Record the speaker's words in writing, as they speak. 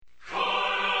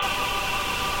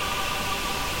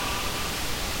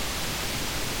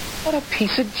What a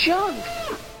piece of junk.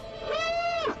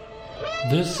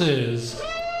 This is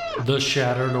the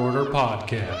Shattered Order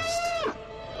Podcast.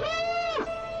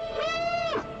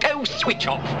 Go switch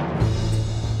off.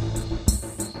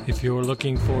 If you're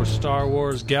looking for Star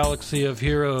Wars Galaxy of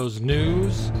Heroes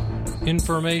news,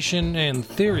 information, and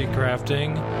theory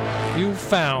crafting, you've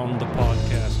found the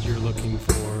podcast you're looking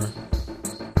for.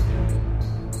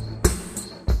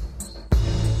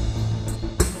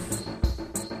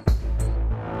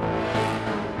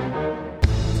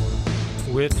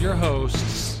 With your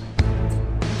hosts,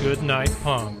 Goodnight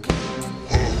Punk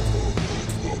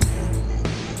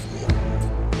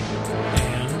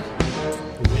and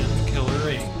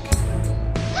Windkiller Inc.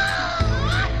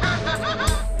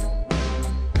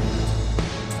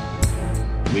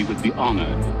 We would be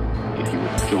honored if you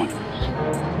would join us.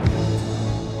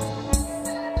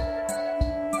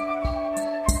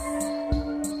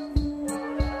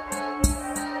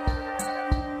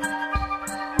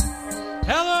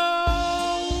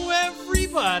 Hello,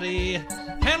 everybody,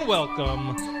 and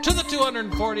welcome to the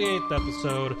 248th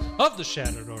episode of the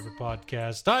Shattered Order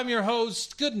Podcast. I'm your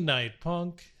host, Goodnight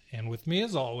Punk, and with me,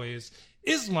 as always,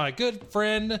 is my good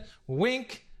friend,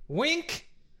 Wink. Wink,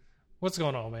 what's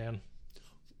going on, man?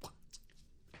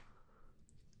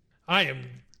 I am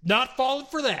not falling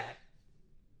for that.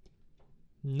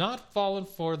 Not falling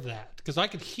for that, because I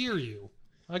could hear you.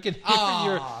 I can hear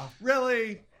your...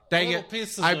 Really? Dang Little it.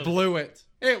 pieces I of blew it.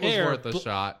 It was air worth a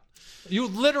shot. You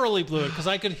literally blew it, because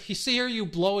I could hear you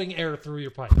blowing air through your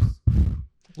pipes.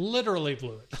 Literally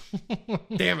blew it.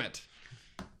 Damn it.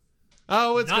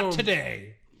 Oh, it's Not going,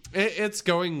 today. It's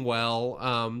going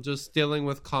well. Just dealing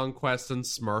with Conquest and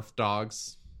Smurf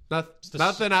dogs.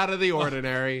 Nothing out of the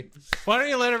ordinary. Why don't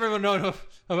you let everyone know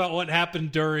about what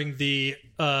happened during the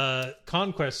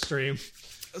Conquest stream?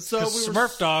 So we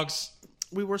Smurf dogs.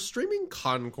 We were streaming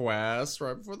Conquest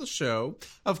right before the show.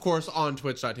 Of course, on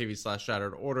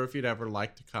twitch.tv/Shattered Order if you'd ever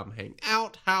like to come hang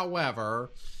out.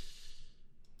 However,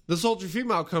 the sultry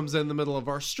female comes in the middle of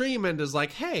our stream and is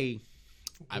like, hey,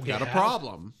 I've got a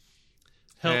problem.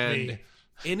 Help And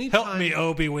me. Help me,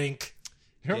 Obi-Wink.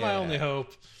 You're my Yeah. only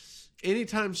hope.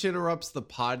 Anytime she interrupts the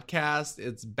podcast,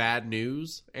 it's bad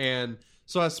news. And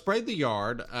so I sprayed the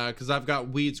yard because I've got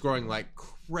weeds growing like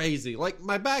crazy. Like,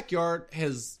 my backyard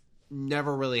has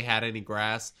never really had any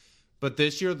grass, but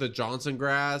this year the Johnson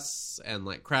grass and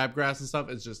like crabgrass and stuff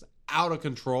is just out of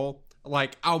control.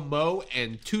 Like, I'll mow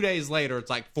and 2 days later it's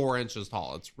like 4 inches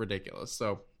tall. It's ridiculous.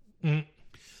 So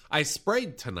I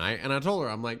sprayed tonight, and I told her,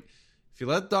 I'm like, if you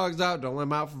let dogs out, don't let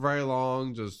them out for very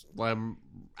long. Just let them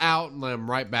out and let them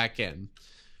right back in.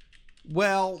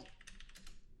 Well,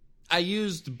 I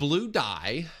used blue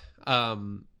dye. I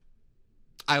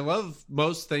love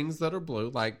most things that are blue,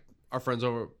 like our friends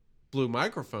over at Blue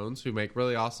Microphones, who make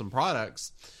really awesome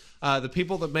products. The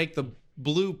people that make the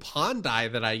blue pond dye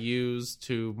that I use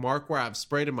to mark where I've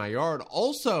sprayed in my yard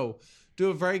also do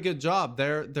a very good job.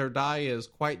 Their dye is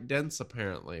quite dense,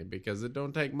 apparently, because it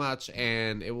don't take much,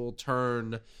 and it will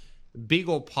turn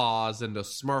beagle paws into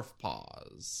Smurf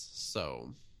paws.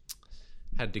 So,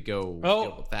 had to go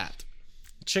deal with that.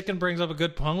 Chicken brings up a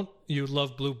good point. You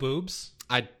love blue boobs.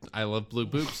 I love blue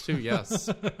boobs too. Yes,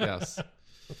 yes.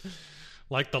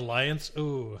 Like the Lions.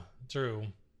 Ooh, true.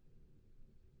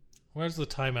 Where's the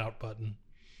timeout button?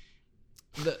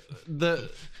 The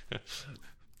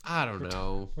I don't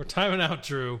know. We're timing out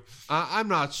Drew. I'm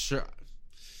not sure.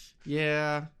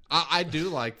 Yeah, I do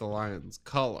like the Lions'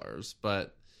 colors,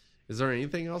 but is there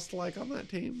anything else to like on that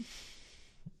team?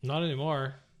 Not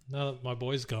anymore. Now that my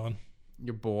boy's gone.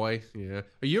 Your boy, yeah.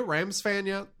 Are you a Rams fan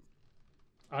yet?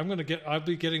 I'll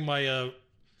be getting my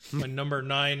my number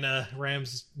 9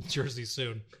 Rams jersey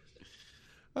soon.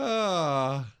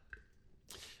 J2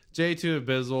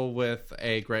 Abizzle with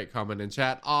a great comment in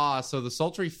chat. So the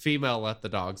sultry female let the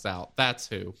dogs out. That's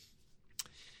who.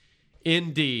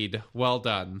 Indeed. Well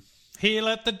done. She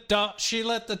let the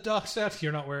dogs out.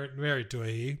 You're not married to a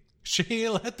he. She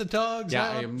let the dogs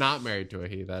out. Yeah, I am not married to a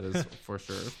he. That is for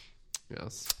sure.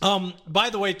 Yes.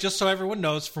 By the way, just so everyone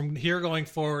knows, from here going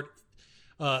forward,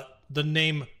 the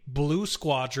name Blue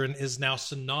Squadron is now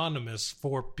synonymous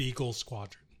for Beagle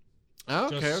Squadron.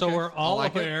 Okay. Just so we're all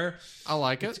aware. I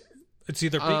like it. It's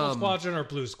either Beagle Squadron or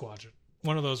Blue Squadron.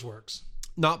 One of those works.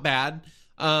 Not bad.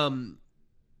 And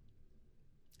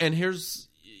here's,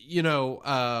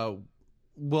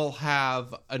 we'll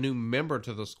have a new member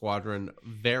to the squadron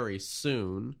very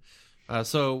soon.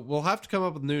 So we'll have to come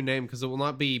up with a new name because it will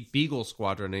not be Beagle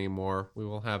Squadron anymore. We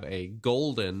will have a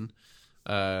golden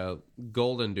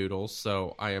doodle.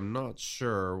 So I am not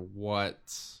sure what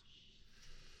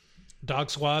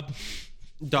Dog Squad.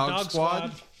 Dog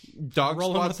Squad. Dog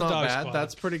Rolling with Squad's the not Dog bad. Squad.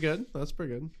 That's pretty good. That's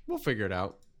pretty good. We'll figure it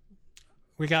out.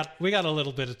 We got a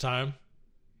little bit of time,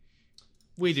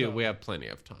 We do. We have plenty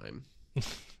of time.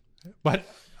 but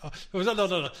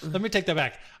no. Let me take that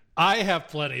back. I have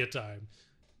plenty of time.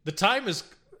 The time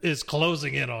is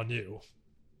closing in on you.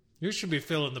 You should be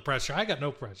feeling the pressure. I got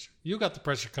no pressure. You got the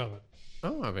pressure coming. I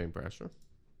don't have any pressure.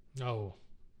 No,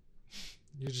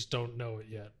 you just don't know it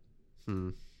yet.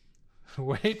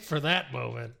 Wait for that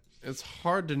moment. It's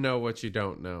hard to know what you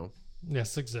don't know.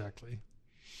 Yes, exactly.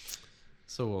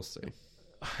 So we'll see.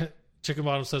 Chicken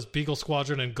Bottom says Beagle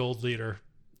Squadron and Gold Leader,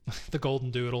 the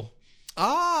Golden Doodle.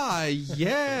 Ah,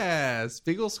 yes.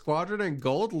 Beagle Squadron and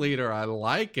Gold Leader. I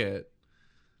like it.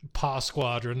 Paw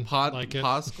Squadron, like it.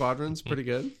 Paw Squadron's pretty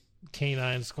good.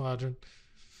 Canine Squadron.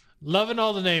 Loving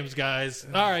all the names, guys.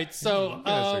 All right, so You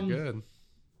guys are good.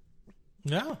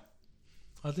 yeah,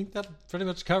 I think that pretty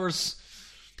much covers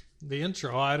the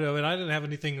intro. I didn't have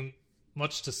anything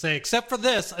much to say except for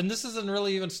this, and this isn't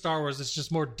really even Star Wars. It's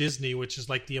just more Disney, which is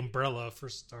like the umbrella for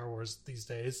Star Wars these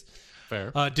days.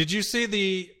 Fair. Did you see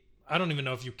the? I don't even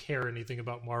know if you care anything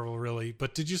about Marvel really,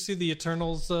 but did you see the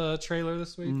Eternals trailer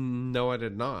this week? No, I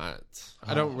did not.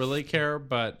 I don't really care,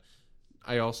 but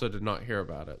I also did not hear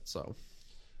about it. So,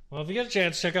 Well, if you get a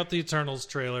chance, check out the Eternals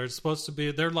trailer. It's supposed to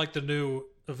be, they're like the new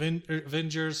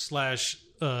Avengers /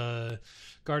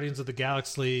 Guardians of the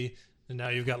Galaxy, and now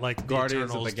you've got like the Guardians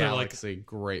Eternals. of the Galaxy,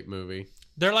 great movie.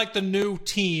 They're like the new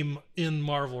team in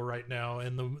Marvel right now,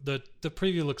 and the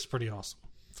preview looks pretty awesome.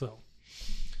 So,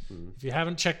 if you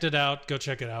haven't checked it out, go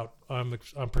check it out. I'm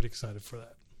pretty excited for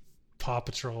that. Paw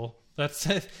Patrol. That's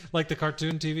it. Like the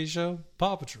cartoon TV show,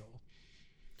 Paw Patrol.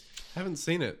 Haven't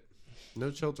seen it. No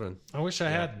children. I wish I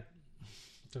hadn't,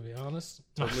 to be honest.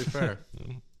 Totally fair.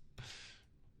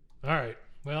 All right.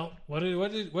 Well, what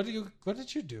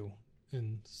did you do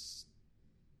in?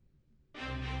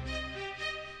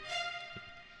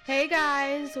 Hey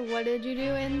guys, what did you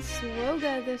do in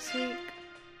Swoga this week?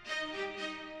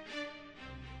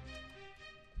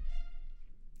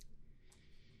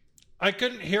 I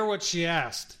couldn't hear what she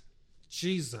asked.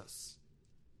 Jesus.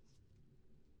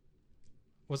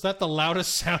 Was that the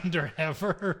loudest sounder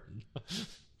ever?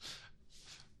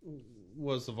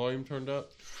 Was the volume turned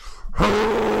up?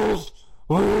 Are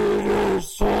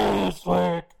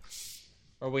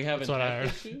Are we having That's what I tech heard.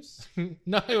 issues?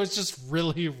 No, it was just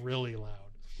really, really loud.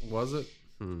 Was it?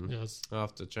 Yes. I'll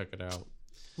have to check it out.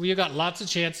 Well, you got lots of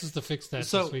chances to fix that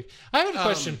So, this week. I have a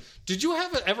question. Did you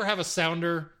ever have a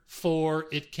sounder for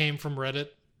It Came From Reddit?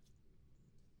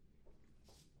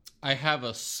 I have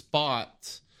a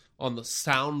spot on the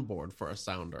soundboard for a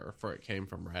sounder for It Came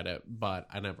From Reddit, but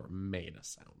I never made a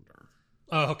sounder.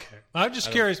 Oh, okay. I'm just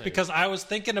don't curious think- because I was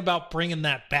thinking about bringing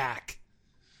that back.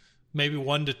 Maybe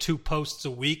 1 to 2 posts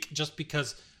a week, just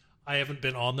because I haven't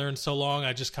been on there in so long.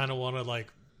 I just kind of want to like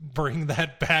bring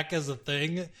that back as a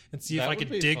thing and see if That I would could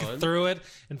be dig fun. through it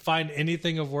and find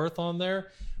anything of worth on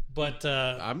there. But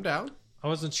I'm down. I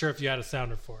wasn't sure if you had a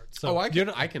sounder for it. So I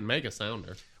can make a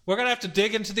sounder. we're gonna have to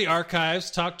dig into the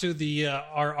archives, talk to the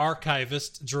our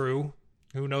archivist Drew,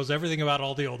 who knows everything about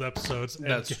all the old episodes, and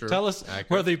That's true. tell us Accurate.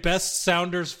 where the best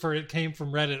sounders for It Came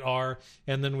From Reddit are,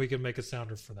 and then we can make a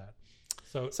sounder for that.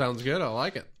 So, Sounds good. I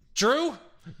like it. Drew,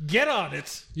 get on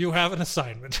it. You have an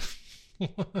assignment.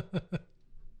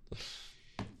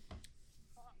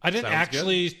 I didn't Sounds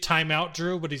actually time out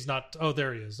Drew, but he's not. Oh,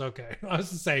 there he is. Okay, I was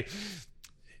to say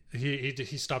he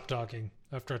stopped talking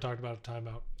after I talked about a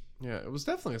timeout. Yeah, it was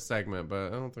definitely a segment, but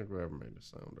I don't think we ever made a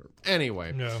sounder.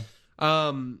 Anyway, No.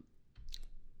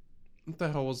 what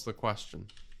the hell was the question?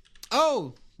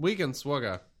 Oh, Weekend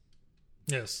Swugga.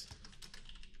 Yes.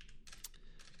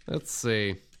 Let's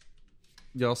see.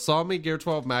 Y'all saw me Gear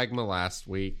 12 Magma last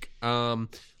week.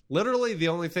 Literally the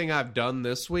only thing I've done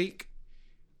this week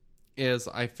is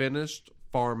I finished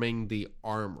farming the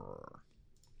Armorer.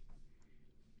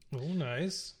 Oh,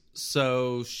 nice.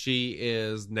 So she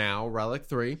is now Relic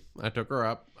 3. I took her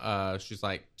up. She's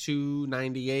like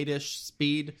 298-ish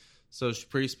speed. So she's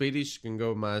pretty speedy. She can go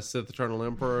with my Sith Eternal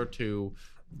Emperor to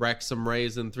wreck some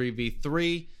Rays in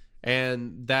 3v3.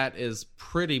 And that is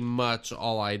pretty much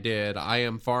all I did. I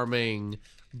am farming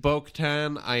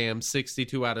Bo-Katan. I am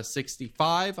 62 out of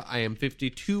 65. I am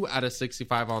 52 out of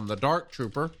 65 on the Dark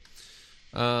Trooper.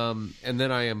 And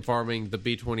then I am farming the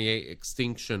B-28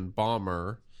 Extinction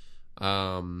Bomber.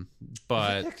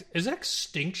 But Is it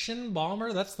Extinction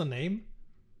Bomber? That's the name?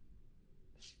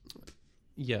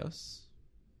 yes,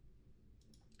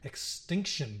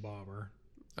 Extinction Bomber.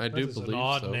 I That do is believe an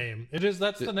odd so. name. It is.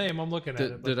 That's the name. I'm looking at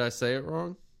it. But Did I say it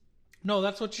wrong? no,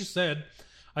 that's what you said.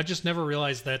 I just never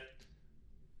realized that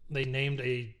they named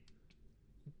a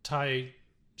TIE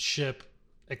ship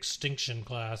extinction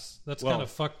class. That's Well, kind of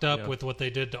fucked up yeah. with what they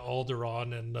did to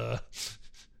Alderaan and Well,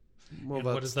 and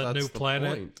what is that new the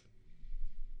planet? point.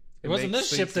 It wasn't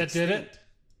this ship that did it.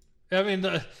 I mean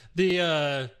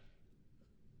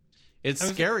It's I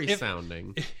mean, scary if-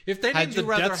 sounding. if they Had named you the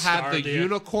rather Death have Star the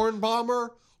unicorn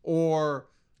bomber or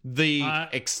the Uh,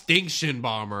 extinction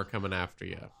bomber coming after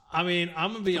you? I mean,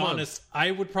 I'm gonna be Come on. honest.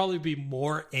 I would probably be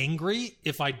more angry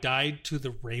if I died to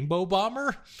the Rainbow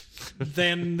Bomber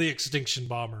than the Extinction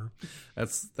Bomber.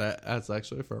 That's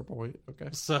actually a fair point. Okay,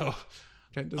 So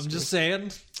Can't I'm disagree. just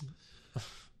saying.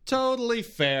 Totally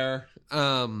fair.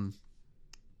 Other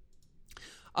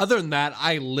than that,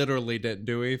 I literally didn't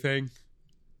do anything.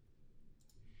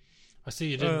 I see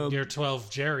you didn't Gear 12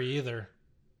 Jerry either,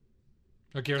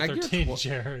 or Gear I Gear 13 12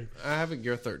 Jerry. I haven't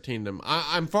Gear 13 them.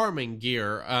 I'm farming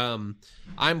gear. I'm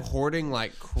hoarding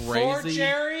like crazy. For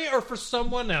Jerry or for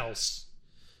someone else?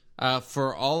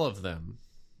 For all of them.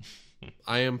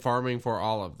 I am farming for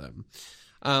all of them.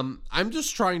 I'm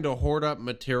just trying to hoard up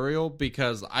material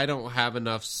because I don't have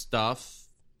enough stuff.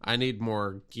 I need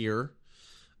more gear.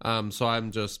 So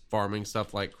I'm just farming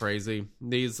stuff like crazy.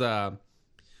 These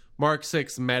Mark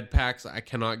 6 med packs I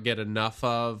cannot get enough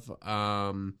of.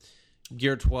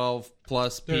 Gear 12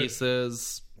 plus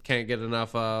pieces can't get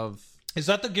enough of. Is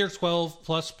that the Gear 12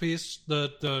 plus piece?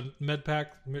 The med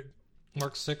pack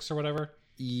Mark 6 or whatever?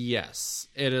 Yes,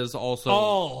 it is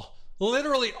also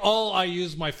Literally all I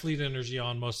use my fleet energy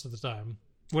on most of the time.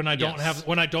 When I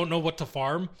don't know what to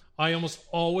farm, I almost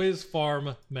always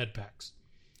farm med packs.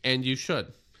 and you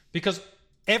should. Because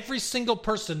every single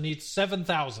person needs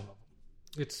 7,000 of them.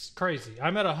 It's crazy.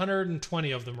 I'm at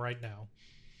 120 of them right now.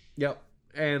 Yep.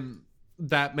 And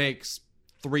that makes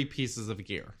 3 pieces of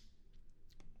gear.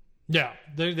 Yeah,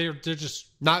 they're just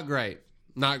Not great.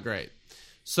 Not great.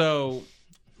 So,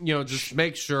 just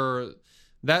make sure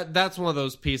that's one of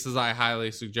those pieces I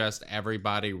highly suggest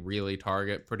everybody really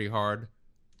target pretty hard.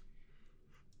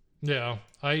 yeah.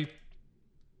 I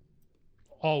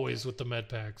always with the med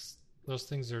packs. Those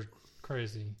things are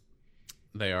crazy.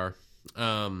 They are.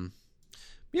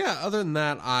 Yeah, other than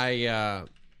that,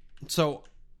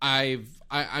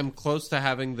 I'm close to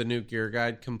having the new gear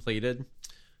guide completed,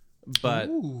 but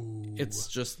Ooh. it's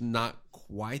just not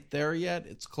quite there yet.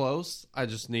 It's close. I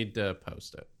just need to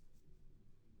post it.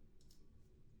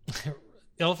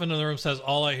 Elephant in the Room says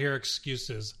all I hear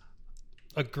excuses.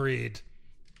 Agreed.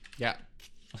 Yeah.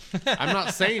 I'm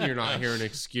not saying you're not hearing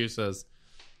excuses.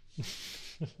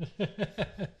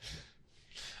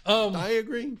 I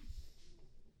agree.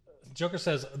 Joker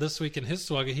says this week in his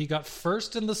swag he got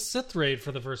first in the Sith raid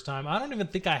for the first time. I don't even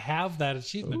think I have that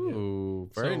achievement yet. Ooh,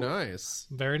 very So- nice.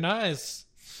 Very nice.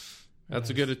 That's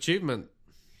a good achievement.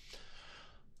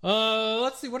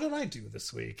 Let's see. What did I do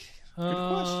this week? Good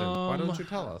question. Why don't you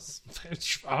tell us?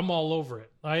 I'm all over it.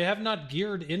 I have not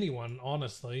geared anyone,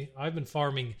 honestly. I've been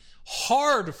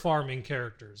hard farming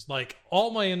characters. Like,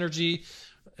 all my energy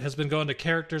has been going to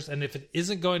characters, and if it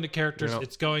isn't going to characters, Yep.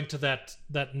 it's going to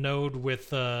that node with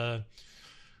the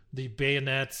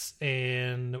bayonets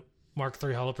and Mark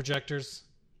III holo projectors.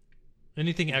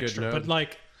 Anything extra. node. But,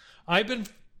 like, I've been...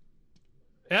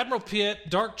 Admiral Piet,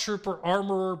 Dark Trooper,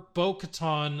 Armorer,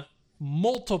 Bo-Katan,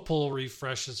 multiple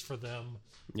refreshes for them.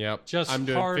 Yep. Just I'm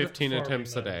doing hard 15 farming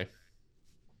attempts a them. day.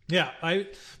 Yeah,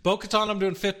 Bo-Katan, I'm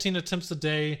doing 15 attempts a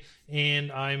day,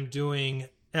 and I'm doing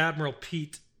Admiral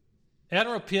Piet,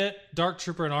 Dark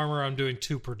Trooper, and Armor. I'm doing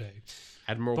 2 per day.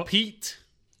 Admiral Pete.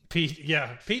 Pete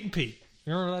and Pete.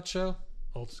 You remember that show?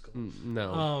 Old school.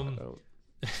 No. I don't.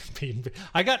 Pete and Pete.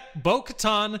 I got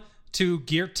Bo-Katan to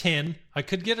gear 10. I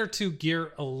could get her to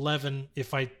gear 11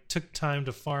 if I took time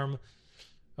to farm.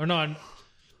 Or no,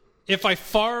 if I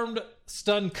farmed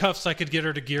stun cuffs, I could get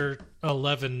her to gear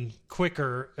 11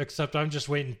 quicker, except I'm just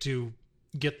waiting to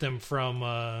get them from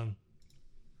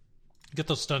get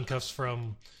those stun cuffs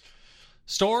from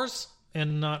stores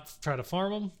and not try to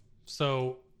farm them.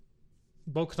 So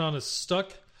Bo-Katan is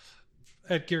stuck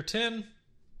at gear 10,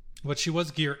 but she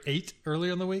was gear 8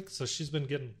 earlier in the week, so she's been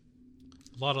getting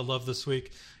a lot of love this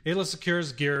week. Ayla Secure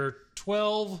is gear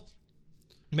 12.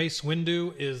 Mace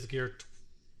Windu is gear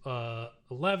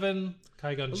 11.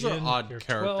 Qui-Gon Those Jinn, are odd gear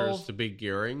characters 12. to be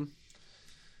gearing.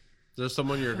 Is there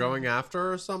someone you're going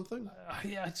after or something?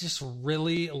 I just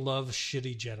really love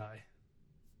shitty Jedi,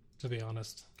 to be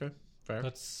honest. Okay, fair.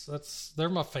 That's they're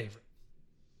my favorite.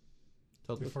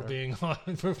 Totally For fair. being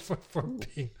for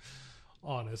being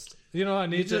honest, I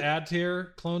need to add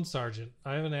here Clone Sergeant.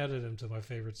 I haven't added him to my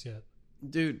favorites yet.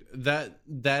 Dude,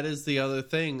 that is the other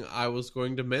thing I was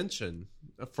going to mention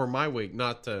for my week,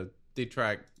 not to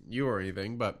detract you or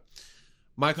anything, but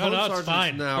my Clone No, it's Sergeant's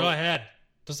fine. now Go ahead.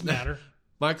 Doesn't matter.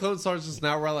 My Clone Sergeant's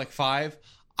now Relic 5.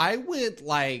 I went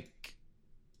like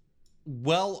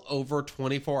well over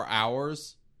 24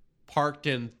 hours parked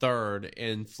in 3rd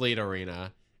in Fleet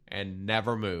Arena and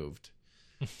never moved.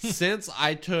 Since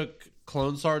I took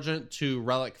Clone Sergeant to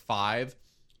Relic 5,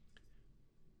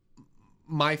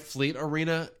 my Fleet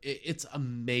Arena, it's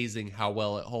amazing how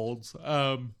well it holds.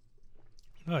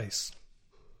 Nice.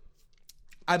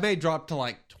 I may drop to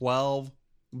like 12,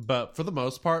 but for the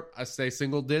most part, I stay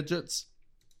single digits.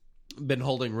 Been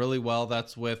holding really well.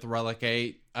 That's with Relic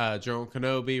 8, General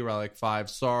Kenobi, Relic 5,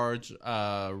 Sarge,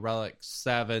 Relic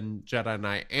 7, Jedi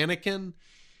Knight Anakin,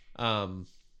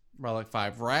 Relic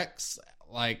 5, Rex.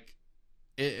 Like,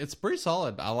 it's pretty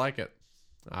solid. I like it.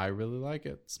 I really like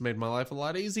it. It's made my life a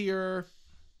lot easier.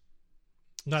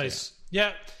 Nice. So,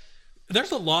 yeah.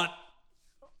 There's a lot.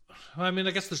 I mean,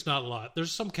 I guess there's not a lot.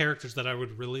 There's some characters that I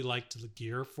would really like to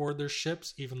gear for their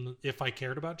ships, even if I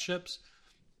cared about ships.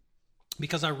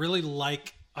 Because I really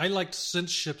liked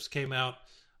since ships came out,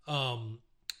 what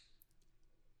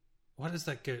is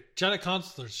that good? Jedi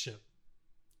Consular's ship.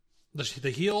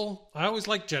 The heel. I always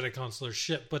liked Jedi Consular's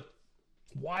ship, but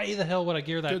why the hell would I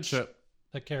gear that good ship?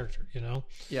 That character, you know?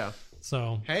 Yeah.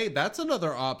 So hey, that's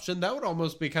another option. That would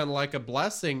almost be kind of like a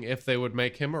blessing if they would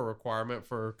make him a requirement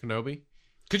for Kenobi.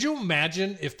 Could you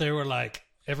imagine if they were like,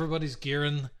 everybody's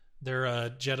gearing their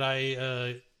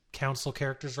Jedi Council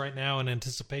characters right now in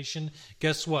anticipation?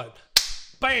 Guess what?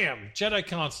 Bam! Jedi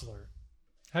Consular.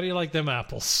 How do you like them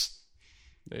apples?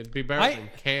 It'd be better than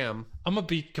Cam. I'm going to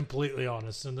be completely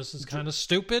honest, and this is kind of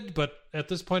stupid, but at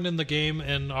this point in the game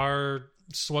and our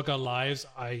Swugga lives,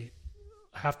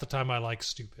 half the time I like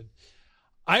stupid.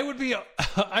 I would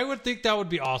think that would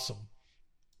be awesome.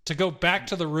 To go back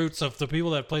to the roots of the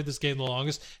people that played this game the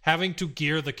longest, having to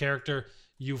gear the character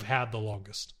you've had the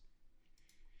longest.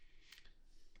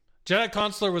 Jedi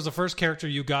Consular was the first character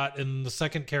you got, and the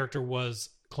second character was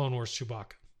Clone Wars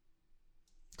Chewbacca.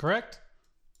 Correct?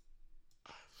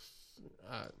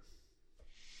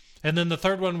 And then the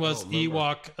third one was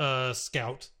Ewok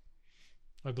Scout,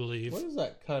 I believe. What is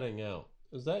that cutting out?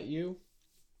 Is that you?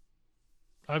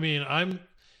 I mean,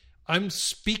 I'm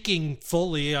speaking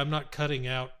fully. I'm not cutting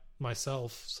out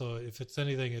myself. So if it's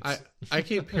anything, it's... I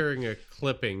keep hearing a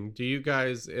clipping. Do you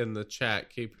guys in the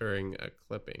chat keep hearing a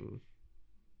clipping?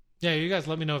 Yeah, you guys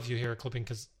let me know if you hear a clipping,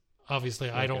 because obviously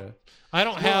I don't It's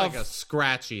have like a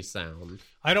scratchy sound.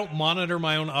 I don't monitor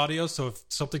my own audio, so if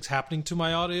something's happening to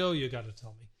my audio, you got to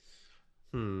tell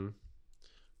me.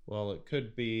 Well, it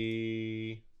could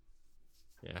be...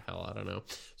 Yeah, hell, I don't know.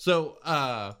 So,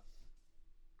 I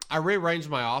rearranged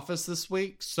my office this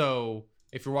week, so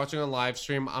if you're watching on live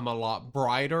stream, I'm a lot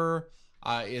brighter.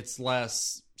 It's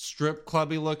less strip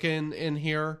clubby looking in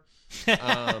here.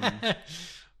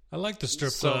 I like the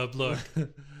strip club look.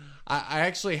 I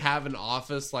actually have an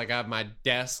office. Like, I have my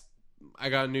desk. I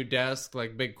got a new desk,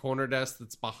 like big corner desk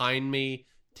that's behind me,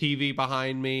 TV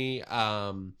behind me.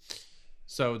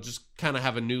 So just kind of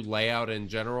have a new layout in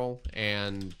general.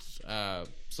 And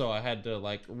so I had to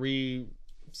like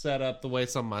reset up the way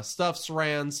some of my stuff's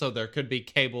ran. So there could be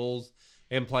cables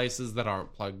in places that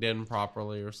aren't plugged in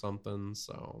properly or something.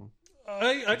 So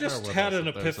I just had an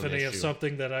epiphany of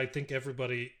something that I think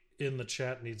everybody in the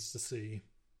chat needs to see.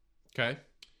 Okay.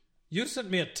 You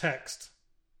sent me a text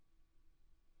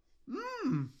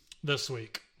this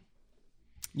week.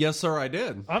 Yes, sir, I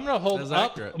did. I'm going to hold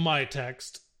up my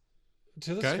text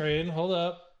to the screen. Hold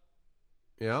up.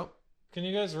 Yeah. Can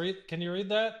you guys read? Can you read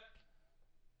that?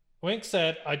 Wink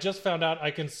said, I just found out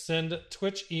I can send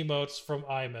Twitch emotes from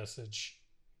iMessage.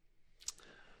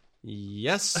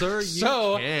 Yes, sir,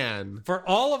 you can. For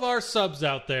all of our subs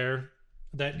out there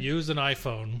that use an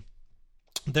iPhone,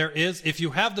 there is, if you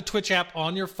have the Twitch app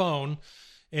on your phone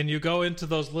and you go into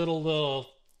those little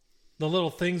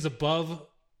things above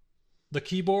the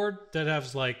keyboard that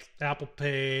has like Apple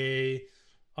Pay,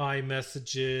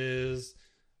 iMessages,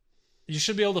 you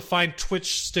should be able to find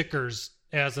Twitch stickers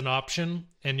as an option,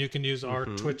 and you can use our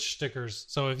Twitch stickers.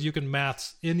 So if you can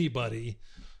maths anybody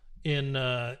in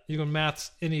you can maths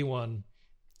anyone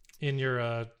in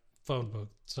your phone book.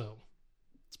 So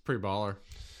it's pretty baller.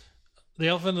 The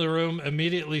elephant in the room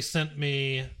immediately sent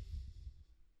me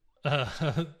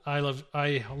I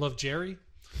love Jerry.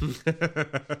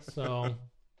 So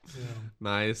yeah.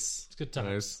 Nice. It's a good time.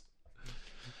 Nice.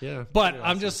 Yeah. But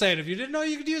I'm just saying, if you didn't know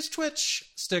you could use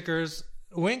Twitch stickers,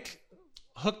 Wink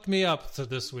hooked me up to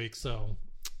this week, so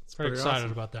very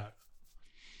excited about that.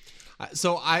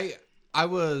 So I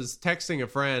was texting a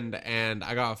friend and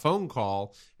I got a phone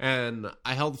call, and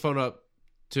I held the phone up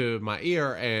to my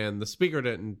ear, and the speaker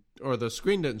didn't, or the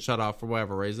screen didn't shut off for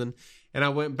whatever reason. And I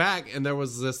went back, and there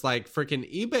was this like freaking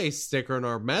eBay sticker in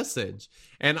our message.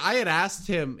 And I had asked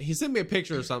him, he sent me a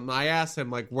picture or something. I asked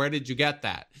him, like, where did you get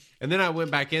that? And then I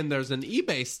went back in, there's an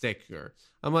eBay sticker.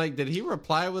 I'm like, did he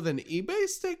reply with an eBay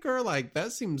sticker? Like,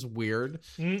 that seems weird.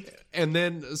 And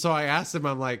then, so I asked him,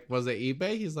 I'm like, was it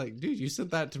eBay? He's like, dude, you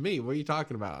sent that to me. What are you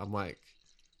talking about? I'm like,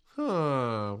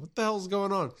 what the hell's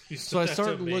going on? So I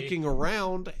started looking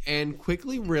around and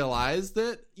quickly realized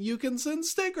that you can send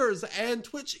stickers, and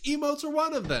Twitch emotes are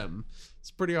one of them.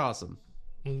 It's pretty awesome.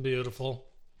 Beautiful.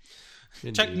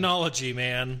 Indeed. Technology,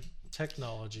 man.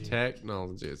 Technology.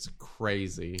 It's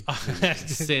crazy.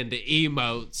 Send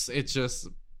emotes. It's just...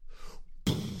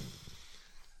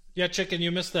 Yeah, Chicken,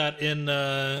 you missed that in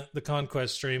the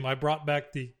Conquest stream. I brought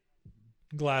back the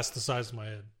glass the size of my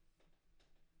head.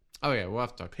 Oh, yeah, we'll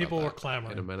have to talk People about were that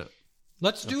clamoring. in a minute.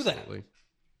 Let's do that. Absolutely.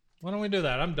 Why don't we do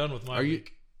that? I'm done with my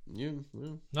week.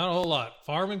 Not a whole lot.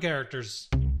 Farming characters.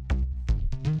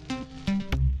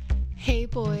 Hey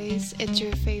boys, it's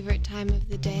your favorite time of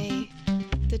the day.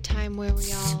 The time where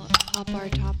we all pop our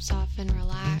tops off and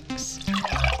relax.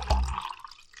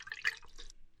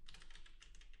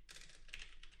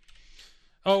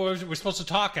 Oh, we're supposed to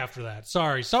talk after that.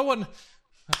 Sorry. Someone...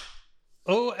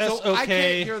 OSOK. So I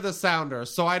can't hear the sounder,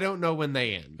 so I don't know when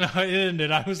they end. It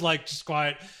ended. I was like, just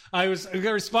quiet. I was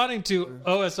responding to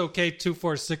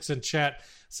OSOK246 in chat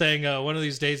saying one of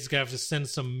these days he's going to have to send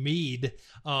some mead.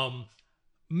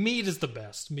 Mead is the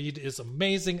best. Mead is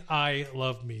amazing. I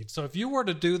love mead. So if you were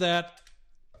to do that,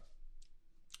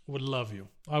 would love you.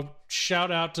 I'll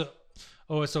shout out to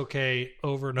OSOK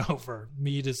over and over.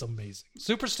 Mead is amazing.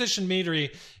 Superstition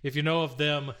Meadery, if you know of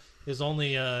them, is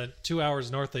only 2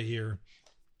 hours north of here.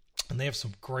 And they have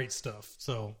some great stuff.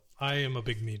 So I am a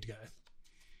big mead guy. I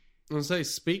was going to say,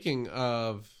 speaking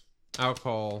of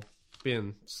alcohol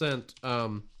being sent,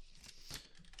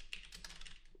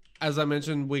 as I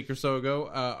mentioned a week or so ago,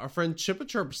 our friend Chippa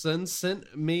Chirpson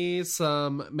sent me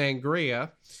some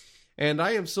Mangria. And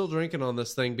I am still drinking on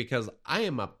this thing because I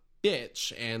am a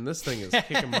bitch. And this thing is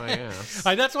kicking my ass.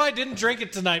 That's why I didn't drink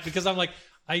it tonight. Because I'm like,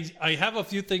 I have a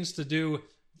few things to do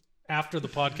after the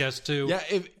podcast too. Yeah,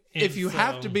 if you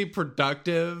have to be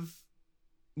productive,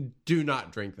 do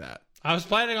not drink that. I was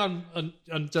planning on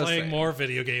playing saying. more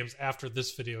video games after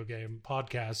this video game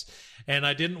podcast, and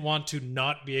I didn't want to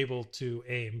not be able to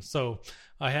aim. So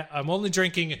I'm only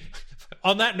drinking.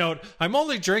 On that note, I'm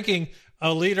only drinking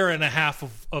 1.5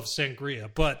 liters of sangria,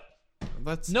 but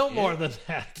that's more than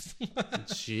that.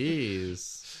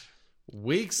 Jeez.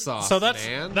 Weak sauce, so that's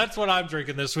man. That's what I'm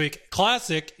drinking this week.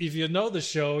 Classic. If you know the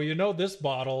show, you know this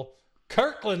bottle.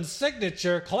 Kirkland's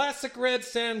Signature Classic Red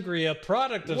Sangria,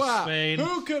 product of Spain.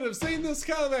 Who could have seen this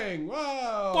coming?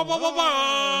 Whoa! Ba, ba, ba,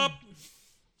 ba.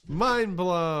 Mind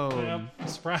blown. Yep.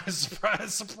 Surprise,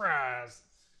 surprise, surprise.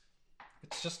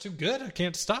 It's just too good. I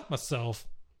can't stop myself.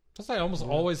 Plus, I almost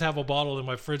always have a bottle in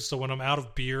my fridge, so when I'm out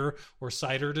of beer or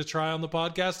cider to try on the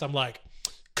podcast, I'm like,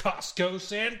 Costco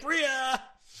Sangria.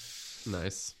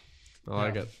 Nice. I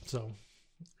like it. So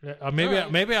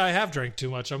maybe I have drank too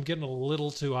much. I'm getting a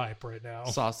little too hype right now.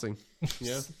 Saucy.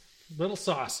 Yeah. Little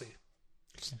saucy.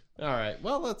 All right.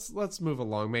 Well, let's move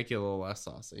along. Make it a little less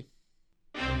saucy.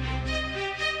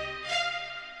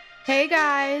 Hey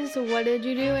guys, what did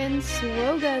you do in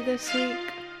Swoga this week?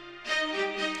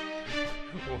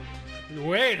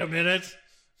 Wait a minute.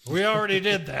 We already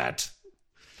did that.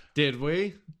 Did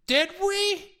we? Did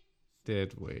we?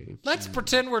 Did we? Let's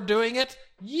pretend we're doing it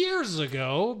years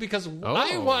ago, because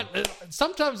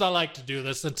sometimes I like to do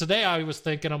this, and today I was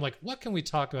thinking, I'm like, what can we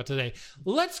talk about today?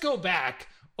 Let's go back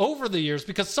over the years,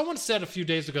 because someone said a few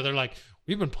days ago, they're like,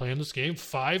 we've been playing this game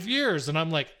 5 years, and I'm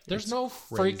like, there's no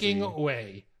crazy. freaking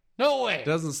way. No way. It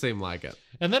doesn't seem like it.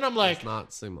 And then I'm like, does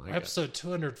not seem like episode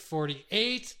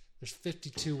 248, there's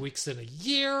 52 weeks in a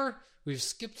year. We've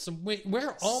skipped some weeks.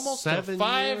 We're almost 7 to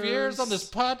 5 years years on this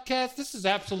podcast. This is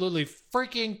absolutely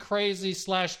freaking crazy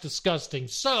 / disgusting.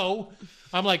 So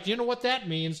I'm like, you know what that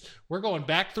means? We're going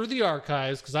back through the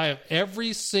archives, because I have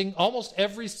almost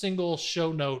every single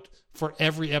show note for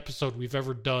every episode we've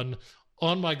ever done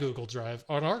on our Google Drive.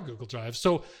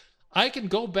 So I can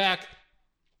go back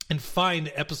and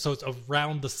find episodes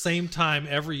around the same time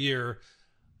every year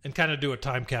and kind of do a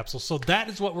time capsule. So that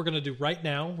is what we're going to do right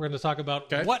now. We're going to talk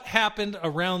about what happened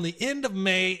around the end of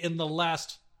May in the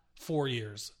last 4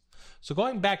 years. So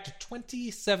going back to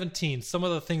 2017, some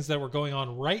of the things that were going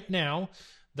on right now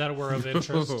that were of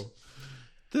interest.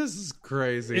 This is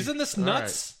crazy. Isn't this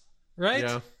nuts? Right?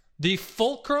 Yeah. The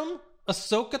Fulcrum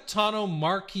Ahsoka Tano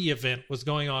Marquee event was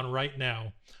going on right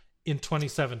now in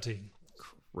 2017.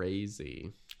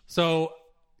 Crazy. So,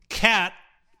 Kat,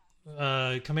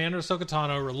 Commander Ahsoka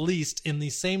Tano, released in the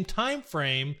same time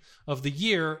frame of the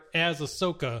year as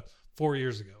Ahsoka 4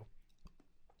 years ago.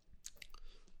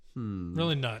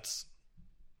 Really nuts.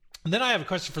 And then I have a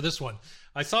question for this one.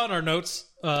 I saw in our notes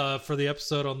for the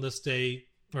episode on this day,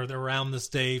 or around this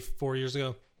day 4 years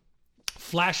ago,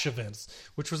 flash events,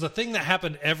 which was a thing that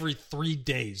happened every 3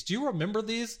 days. Do you remember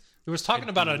these? It was talking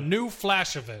about a new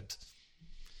flash event.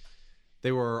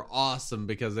 They were awesome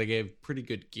because they gave pretty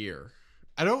good gear.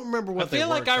 I don't remember what they were. I feel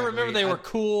like exactly. I remember they were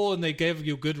cool and they gave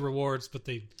you good rewards, but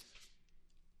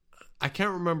I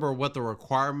can't remember what the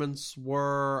requirements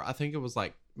were. I think it was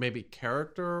like maybe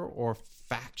character or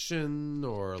faction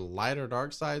or light or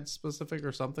dark side specific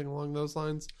or something along those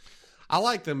lines. I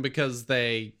like them because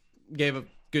they gave a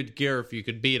good gear if you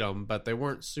could beat them, but they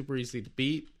weren't super easy to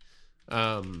beat.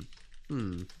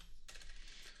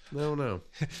 No.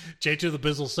 J2 the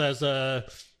Bizzle says,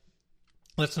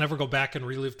 let's never go back and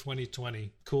relive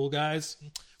 2020. Cool, guys?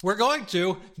 We're going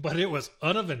to, but it was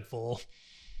uneventful.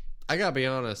 I gotta be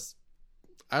honest.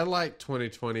 I like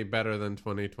 2020 better than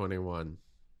 2021.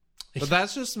 But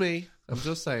that's just me. I'm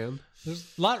just saying.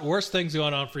 There's a lot worse things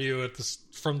going on for you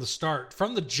from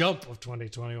the jump of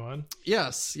 2021.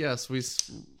 Yes.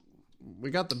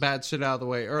 We got the bad shit out of the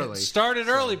way early. It started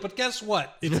early, but guess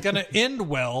what? It's going to end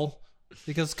well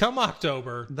because come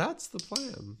October. That's the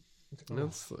plan.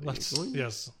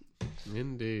 Yes.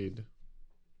 Indeed.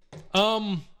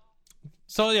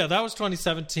 So yeah, that was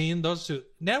 2017. Those two.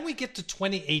 Now we get to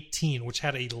 2018, which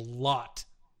had a lot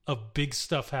of big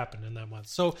stuff happen in that month.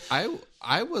 So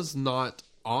I was not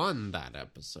on that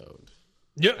episode.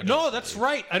 Yeah, no, that's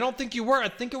right. I don't think you were. I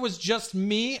think it was just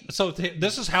me. So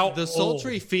this is how the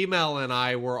sultry female and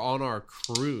I were on our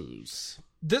cruise.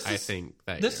 This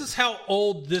is how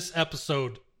old this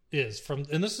episode is from,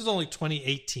 and this is only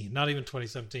 2018, not even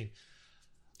 2017.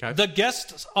 Okay. The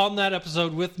guests on that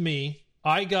episode with me,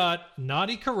 I got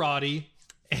Naughty Karate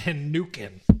and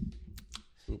Nukin.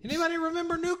 Oops. Anybody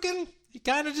remember Nukin? He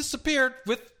kind of disappeared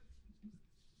with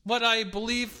what I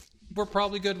believe were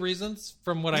probably good reasons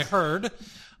from what I heard.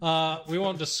 We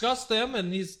won't discuss them,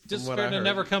 and he's disappeared and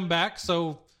never come back,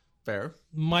 so fair.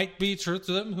 Might be truth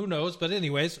to them, who knows? But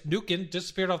anyways, Nukin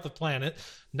disappeared off the planet.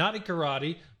 Naughty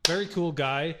Karate, very cool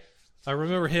guy. I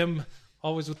remember him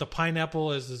always with the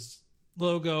pineapple as his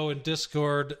logo in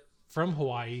Discord from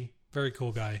Hawaii. Very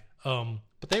cool guy.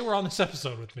 But they were on this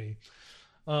episode with me.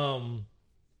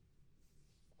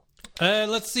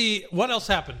 Let's see what else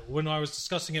happened when I was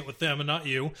discussing it with them and not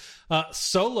you.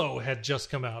 Solo had just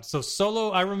come out. So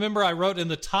Solo, I remember I wrote in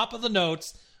the top of the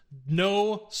notes,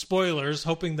 no spoilers,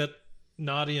 hoping that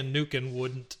Naughty and Nukin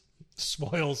wouldn't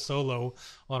spoil Solo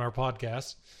on our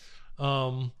podcast.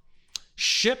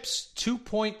 Ships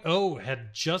 2.0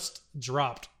 had just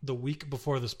dropped the week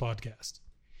before this podcast.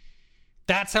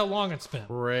 That's how long it's been.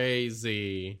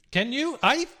 Crazy. Can you?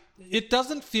 It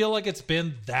doesn't feel like it's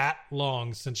been that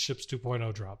long since Ships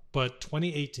 2.0 dropped, but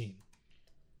 2018.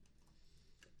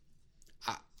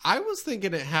 I was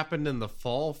thinking it happened in the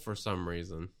fall for some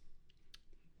reason.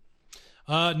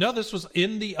 No, this was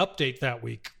in the update that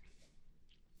week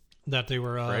that they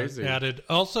were added.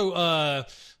 Also,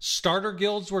 starter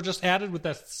guilds were just added with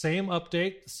that same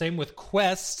update. Same with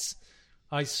quests.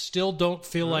 I still don't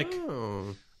feel like...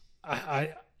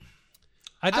 I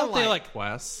don't feel like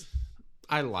quests.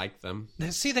 I like them.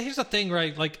 See, here's the thing,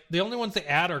 right? Like the only ones they've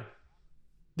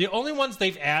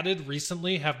added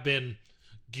recently have been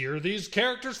gear these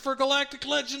characters for Galactic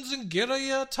Legends and get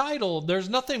a title. There's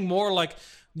nothing more like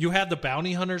you had the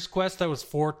Bounty Hunters quest that was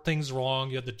 4 things wrong.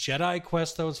 You had the Jedi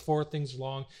quest that was 4 things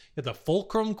wrong. You had the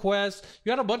Fulcrum quest.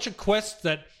 You had a bunch of quests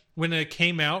that when it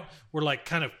came out were like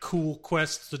kind of cool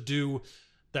quests to do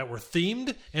that were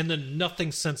themed, and then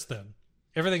nothing since then.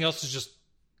 Everything else is just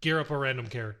gear up a random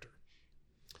character.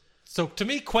 So to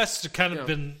me, quests have kind of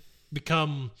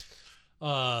become,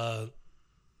 I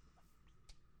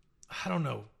don't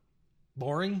know,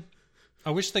 boring. I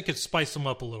wish they could spice them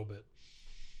up a little bit.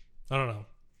 I don't know,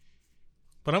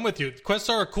 but I'm with you. Quests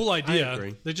are a cool idea. I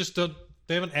agree. They just don't.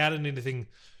 They haven't added anything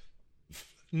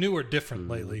new or different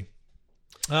lately.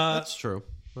 That's true.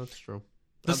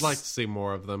 I'd like to see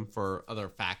more of them for other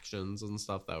factions and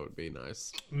stuff. That would be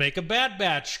nice. Make a Bad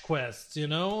Batch quest, make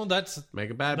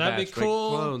a Bad Batch. That'd be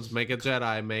cool. Make clones. Make a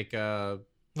Jedi.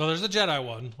 Well, there's a Jedi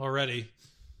one already.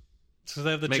 So they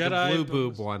have the make Jedi. a blue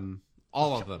boob one.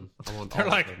 All of them. I want They're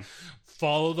all like, of them.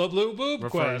 Follow the blue boob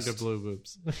Referring quest. to blue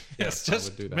boobs. Yes, I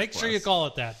just would do that make sure you quest. call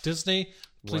it that. Disney,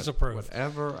 please approve.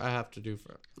 Whatever I have to do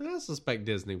for... I suspect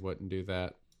Disney wouldn't do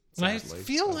that. I sadly,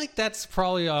 feel so. like that's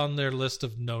probably on their list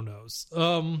of no-nos.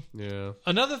 Yeah.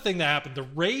 Another thing that happened, the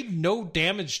raid no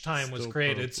damage time was Still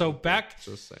created. broken, So but back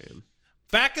just saying.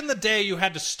 in the day, you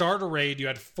had to start a raid. You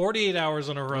had 48 hours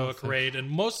on a heroic raid, and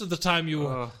most of the time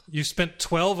you spent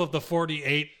 12 of the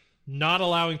 48 not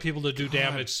allowing people to do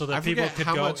damage so that I people forget could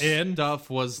how go much in. Stuff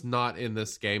was not in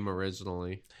this game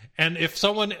originally. And if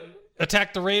someone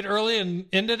attacked the raid early and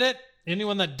ended it,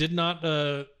 anyone that did not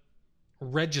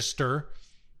register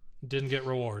didn't get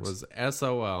rewards. Was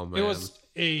SOL, man. It was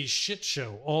a shit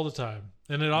show all the time.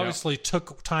 And it obviously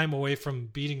took time away from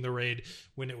beating the raid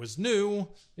when it was new.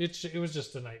 It was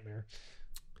just a nightmare.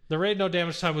 The raid no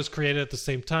damage time was created at the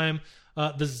same time.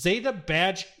 The Zeta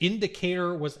badge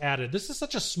indicator was added. This is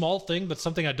such a small thing, but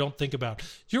something I don't think about.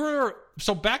 You remember,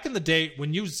 so back in the day,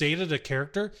 when you Zeta'd a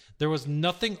character, there was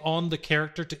nothing on the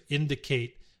character to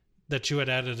indicate that you had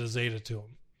added a Zeta to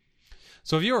him.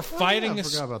 So if you were fighting, I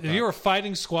forgot about if you were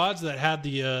fighting squads that had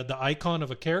the icon of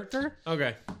a character,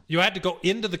 okay. you had to go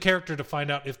into the character to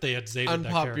find out if they had Zeta.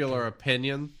 Unpopular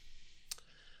opinion.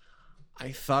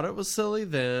 I thought it was silly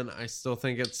then. I still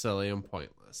think it's silly and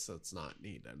pointless. It's not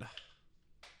needed.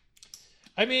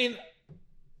 I mean,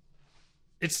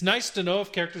 it's nice to know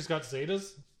if characters got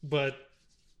Zetas, but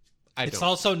it's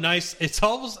also nice. It's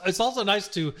also nice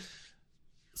to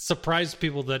surprise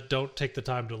people that don't take the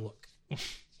time to look.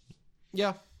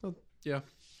 Yeah.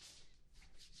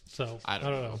 So I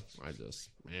don't know. I just,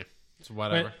 it's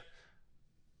whatever. Right.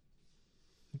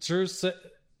 Drew said,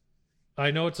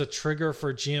 I know it's a trigger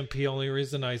for GMP. Only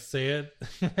reason I say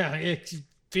it,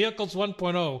 Vehicles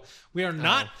 1.0. We are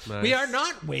not. Nice. We are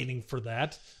not waiting for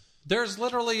that. There's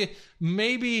literally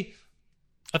maybe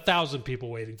 1,000 people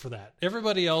waiting for that.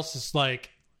 Everybody else is like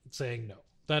saying no.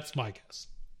 That's my guess.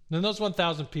 And those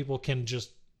 1,000 people can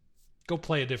just go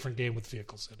play a different game with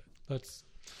vehicles in it. That's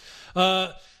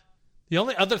the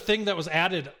only other thing that was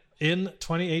added in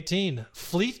 2018.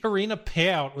 Fleet Arena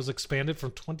payout was expanded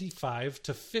from 25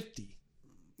 to 50.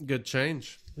 Good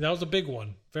change. That was a big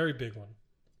one, very big one.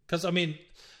 Because I mean,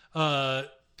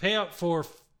 payout for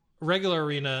regular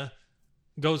arena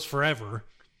goes forever,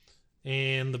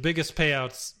 and the biggest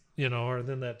payouts, are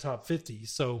in that top 50.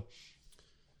 So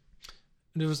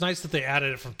it was nice that they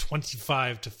added it from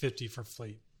 25 to 50 for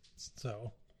Fleet.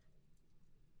 So.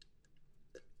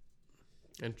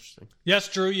 Interesting. Yes,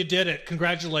 Drew, you did it.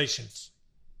 Congratulations.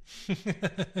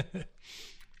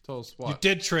 Tell us what. You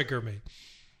did trigger me.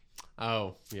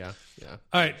 Oh, yeah.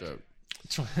 All right. Joke.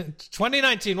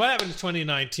 2019. What happened in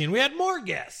 2019? We had more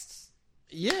guests.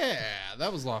 Yeah,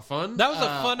 that was a lot of fun. That was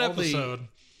a fun all episode.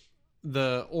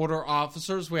 The Order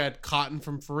officers, we had Cotton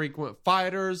from Frequent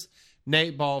Fighters,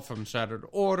 Nate Ball from Shattered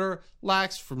Order,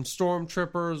 Lax from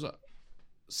Stormtroopers,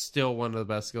 still one of the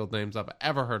best guild names I've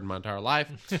ever heard in my entire life,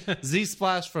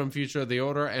 Z-Splash from Future of the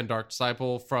Order, and Dark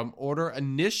Disciple from Order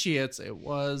Initiates. It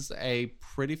was a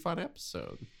pretty fun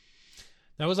episode.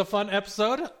 That was a fun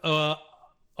episode.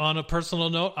 On a personal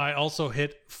note, I also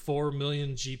hit 4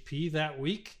 million GP that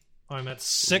week. I'm at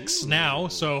 6 now,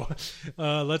 so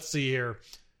let's see here.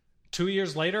 2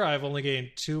 years later, I've only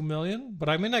gained 2 million, but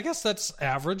I mean, I guess that's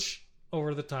average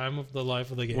over the time of the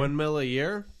life of the game. 1 mil a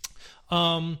year?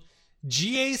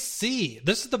 GAC.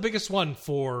 This is the biggest one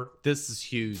This is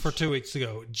huge. for 2 weeks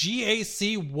ago.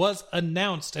 GAC was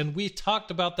announced, and we talked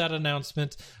about that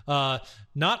announcement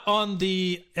not on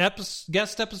the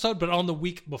guest episode, but on the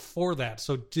week before that.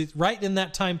 So right in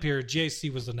that time period,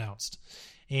 GAC was announced.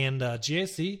 And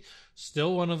GAC,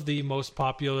 still one of the most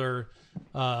popular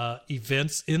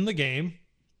events in the game.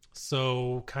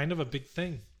 So kind of a big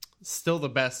thing. Still the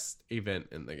best event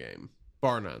in the game,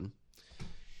 bar none,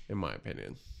 in my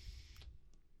opinion.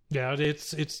 Yeah,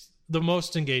 it's the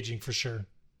most engaging for sure.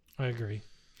 I agree.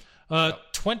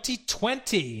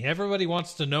 2020. Everybody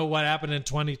wants to know what happened in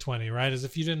 2020, right? As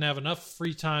if you didn't have enough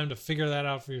free time to figure that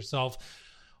out for yourself.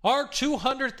 Our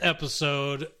 200th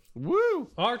episode. Woo!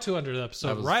 Our 200th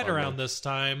episode, right fun, around this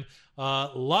time.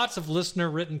 Lots of listener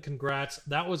written congrats.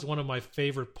 That was one of my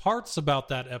favorite parts about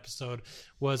that episode.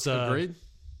 Was Agreed.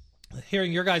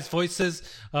 Hearing your guys' voices,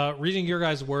 reading your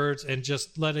guys' words, and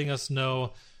just letting us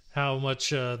know how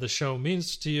much the show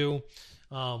means to you.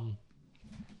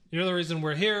 You're the reason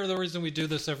we're here, the reason we do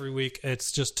this every week.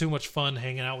 It's just too much fun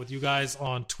hanging out with you guys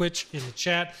on Twitch, in the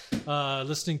chat,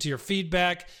 listening to your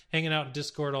feedback, hanging out in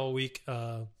Discord all week.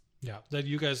 That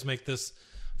you guys make this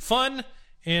fun,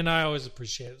 and I always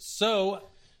appreciate it. So,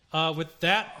 with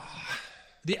that,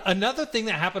 another thing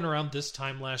that happened around this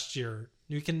time last year,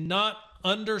 you cannot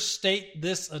understate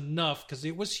this enough because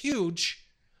it was huge,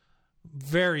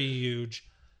 very huge.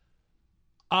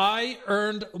 I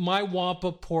earned my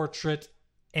Wampa portrait,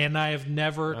 and I have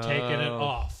never taken it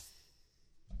off.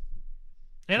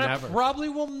 And Never. I probably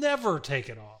will never take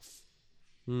it off.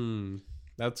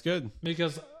 That's good.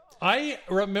 Because I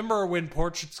remember when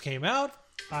Portraits came out,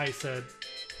 I said...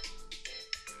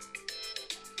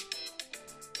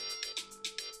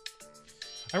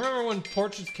 I remember when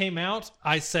Portraits came out,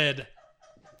 I said...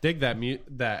 Dig that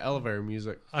that elevator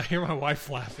music. I hear my wife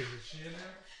laughing. Is she in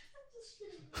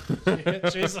there?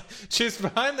 she's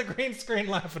behind the green screen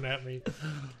laughing at me.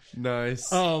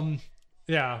 Nice.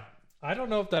 Yeah. I don't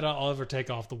know if that I'll ever take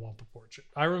off the Wampa portrait.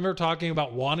 I remember talking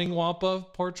about wanting Wampa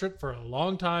portrait for a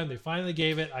long time. They finally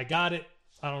gave it. I got it.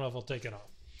 I don't know if I'll take it off.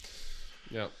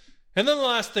 Yep. And then the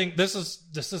last thing, this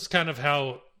is kind of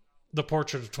how the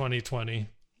portrait of 2020.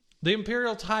 The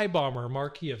Imperial TIE Bomber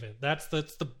marquee event. That's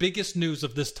the biggest news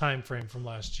of this time frame from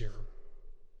last year.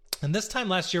 And this time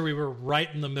last year, we were right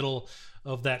in the middle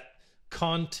of that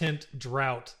content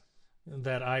drought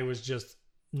that I was just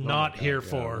not here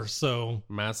for. So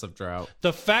massive drought.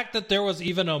 the fact that there was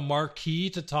even a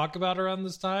marquee to talk about around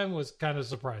this time was kind of a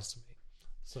surprise to me.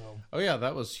 So Oh yeah,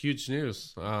 that was huge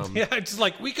news. yeah, it's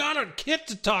like, we got a kit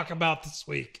to talk about this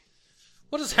week.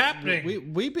 What is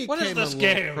happening? We became What is this a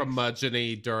little game?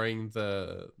 curmudgeon-y during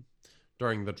the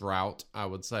drought, I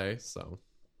would say. So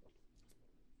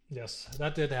Yes,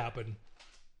 that did happen.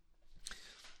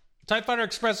 TIE Fighter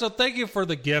Espresso, thank you for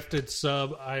the gifted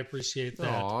sub. I appreciate that.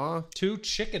 aw, To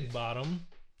Chicken Bottom,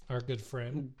 our good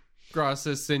friend.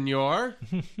 gracias, senor.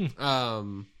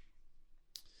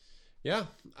 Yeah.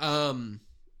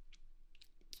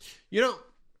 You know,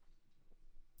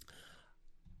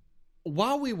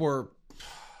 while we were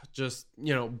just,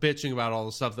 bitching about all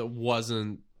the stuff that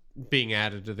wasn't being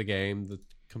added to the game, the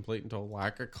complete and total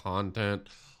lack of content,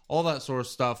 all that sort of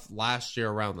stuff last year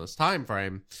around this time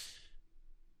frame,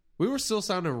 we were still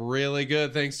sounding really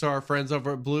good thanks to our friends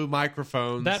over at Blue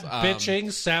Microphones. That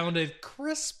bitching sounded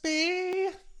crispy.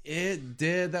 It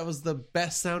did. That was the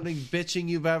best sounding bitching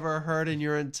you've ever heard in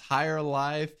your entire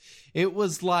life. It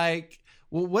was like,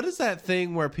 well, what is that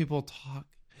thing where people talk,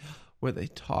 where they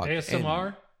talk?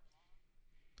 ASMR?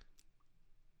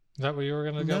 Is that what you were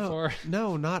going to go for?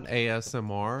 No, not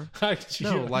ASMR.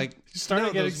 No, like, you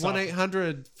started getting those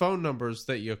 1-800 phone numbers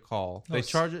that you call. They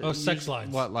charge it. sex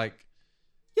lines. What, like,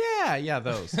 yeah,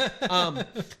 those.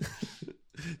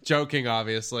 Joking,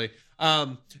 obviously.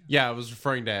 Yeah, I was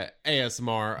referring to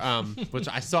ASMR, which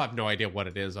I still have no idea what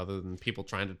it is other than people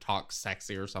trying to talk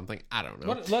sexy or something. I don't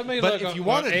know. Let me But look if up you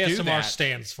what want to do ASMR that,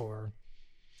 stands for.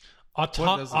 What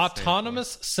does it stand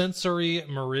Autonomous Sensory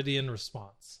Meridian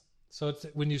Response. So it's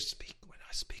when I speak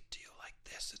to you like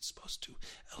this, it's supposed to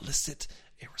elicit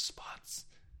a response.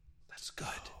 That's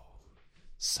good.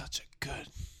 such a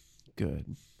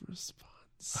good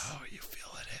response. Oh, you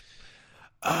feeling it?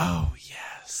 Oh,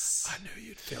 yes. I knew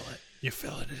you'd feel it. You're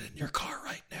feeling it in your car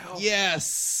right now.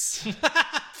 Yes.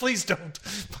 Please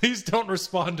don't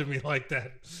respond to me like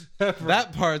that.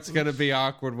 That part's going to be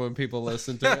awkward when people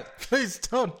listen to it. Please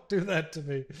don't do that to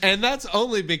me. And that's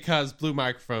only because Blue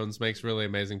Microphones makes really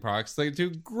amazing products. They do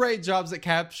great jobs at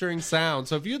capturing sound.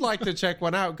 So if you'd like to check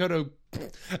one out, go to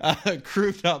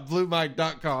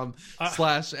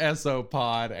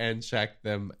crew.bluemic.com/SOPod and check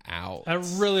them out. I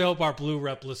really hope our Blue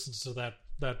rep listens to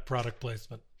that product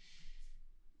placement.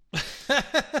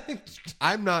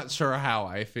 I'm not sure how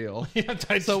I feel. Yeah,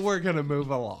 So we're going to move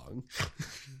along.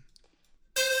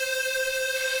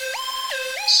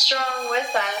 Strong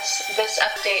with us, this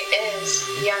update is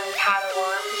Young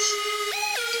Padawans.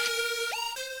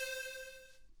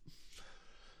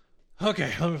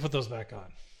 Okay, let me put those back on.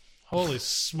 Holy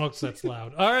smokes, that's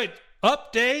loud. All right,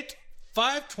 update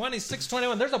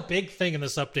 52621. There's a big thing in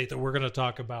this update that we're going to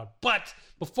talk about. But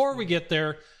before we get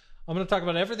there, I'm going to talk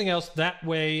about everything else. That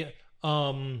way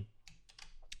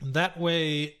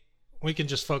we can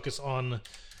just focus on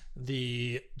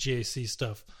the GAC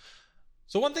stuff.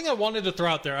 So one thing I wanted to throw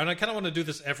out there, and I kind of want to do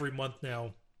this every month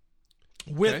now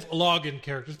with login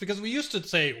characters, because we used to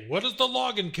say, what does the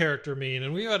login character mean?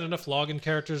 And we've had enough login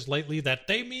characters lately that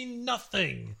they mean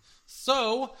nothing.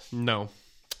 So No.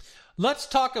 let's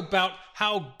talk about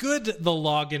how good the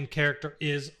login character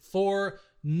is for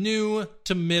new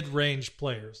to mid-range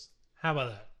players. How about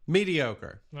that?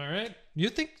 Mediocre. All right. You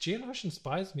think Geonosian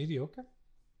Spy is mediocre?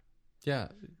 Yeah.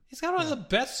 He's got one of the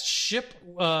best ship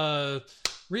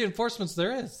reinforcements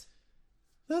there is.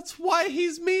 That's why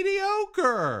he's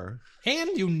mediocre.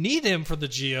 And you need him for the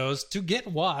Geos to get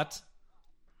what?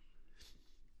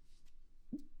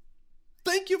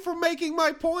 Thank you for making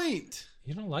my point.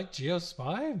 You don't like Geo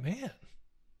Spy? Man.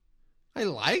 I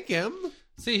like him.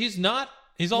 See, he's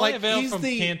only available he's from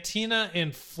the- Cantina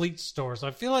and Fleet stores.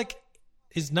 I feel like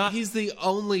he's not. He's the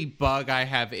only bug I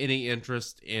have any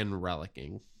interest in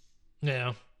relicking.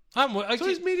 Yeah. So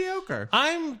he's mediocre.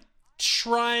 I'm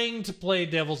trying to play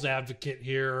devil's advocate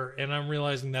here, and I'm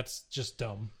realizing that's just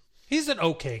dumb. He's an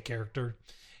okay character,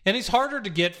 and he's harder to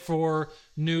get for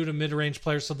new to mid-range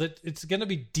players, so that it's going to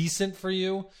be decent for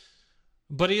you.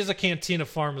 But he is a Cantina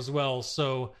farm as well,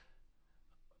 so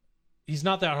he's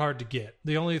not that hard to get.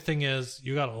 The only thing is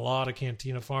you got a lot of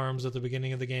Cantina farms at the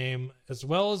beginning of the game as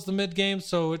well as the mid-game,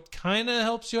 so it kind of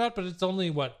helps you out, but it's only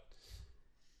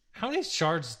how many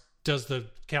shards does the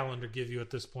calendar give you at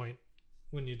this point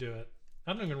when you do it?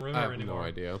 I don't even remember I have anymore. no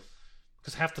idea.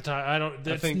 Because half the time,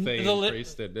 I think they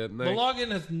increased it, didn't they? The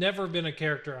login has never been a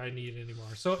character I need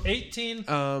anymore. So 18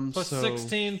 plus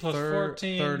 16 plus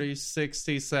 14. 30,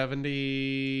 60,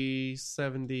 70,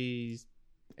 70,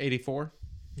 84.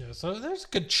 Yeah, so there's a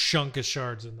good chunk of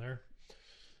shards in there.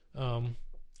 I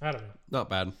don't know. Not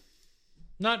bad.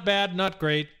 Not bad, not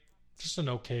great. Just an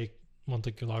okay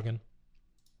monthly login.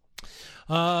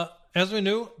 As we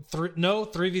knew,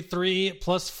 3v3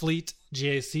 plus fleet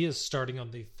GAC is starting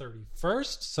on the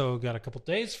 31st, so got a couple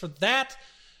days for that.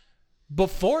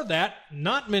 Before that,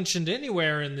 not mentioned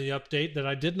anywhere in the update that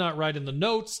I did not write in the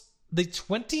notes, the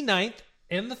 29th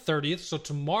and the 30th, so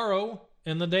tomorrow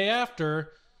and the day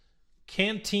after,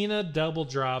 Cantina double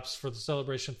drops for the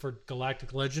celebration for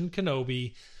Galactic Legend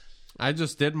Kenobi. I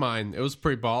just did mine. It was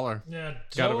pretty baller. Yeah,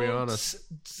 gotta be honest.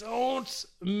 Don't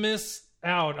miss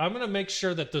out. I'm going to make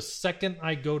sure that the second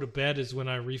I go to bed is when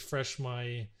I refresh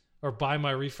buy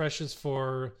my refreshes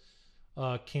for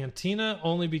Cantina,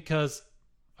 only because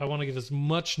I want to get as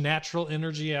much natural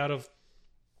energy out of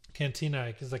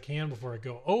Cantina as I can before I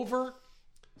go over.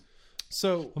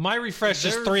 So my refresh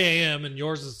is 3 a.m. and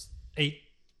yours is 8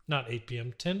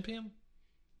 p.m., 10 p.m.?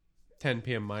 10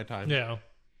 p.m. my time. Yeah.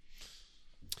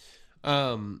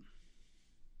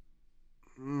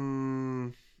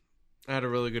 I had a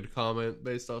really good comment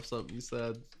based off something you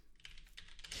said.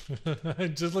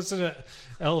 Just listen to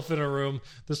Elephant in a Room.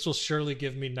 This will surely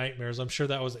give me nightmares. I'm sure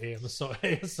that was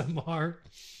ASMR.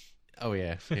 Oh,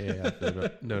 yeah.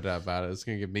 No doubt about it. It's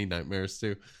going to give me nightmares,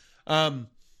 too.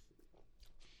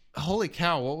 Holy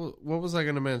cow. What was I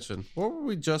going to mention? What were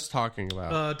we just talking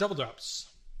about? Double drops.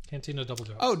 Cantina double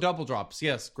drops. Oh, double drops.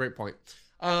 Yes, great point.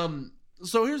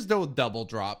 So here's the double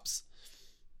drops.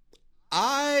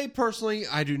 I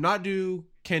do not do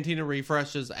Cantina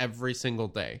refreshes every single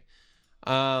day.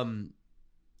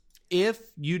 If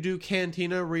you do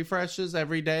Cantina refreshes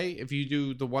every day, if you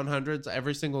do the 100s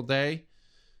every single day,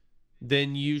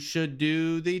 then you should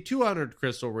do the 200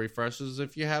 crystal refreshes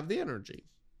if you have the energy.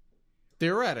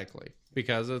 Theoretically,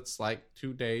 because it's like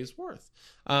 2 days worth.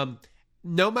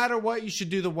 No matter what, you should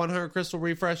do the 100 crystal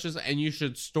refreshes, and you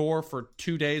should store for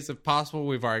 2 days if possible.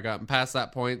 We've already gotten past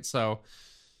that point, so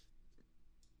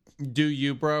do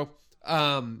you, bro.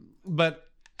 But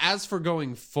as for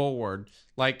going forward,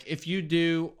 like if you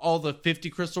do all the 50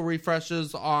 crystal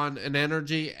refreshes on an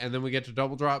energy and then we get to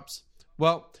double drops,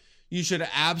 well, you should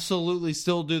absolutely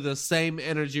still do the same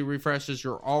energy refreshes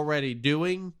you're already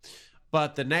doing,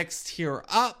 but the next tier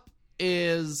up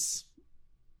is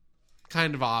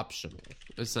kind of optional,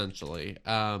 essentially.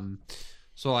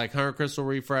 So like 100 crystal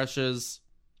refreshes,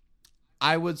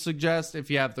 I would suggest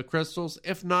if you have the crystals.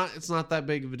 If not, it's not that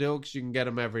big of a deal because you can get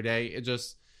them every day. It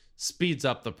just speeds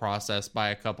up the process by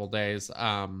a couple days.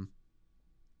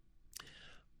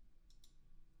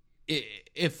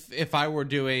 If I were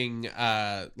doing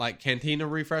like Cantina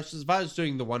refreshes, if I was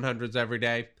doing the 100s every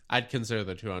day, I'd consider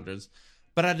the 200s.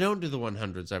 But I don't do the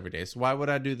 100s every day, so why would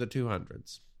I do the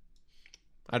 200s?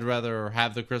 I'd rather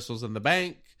have the crystals in the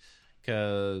bank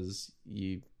because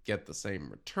you get the same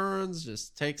returns,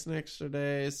 just takes an extra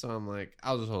day. So I'm like,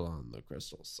 I'll just hold on to the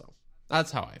crystals. So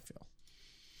that's how I feel.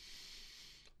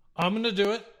 I'm going to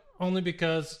do it only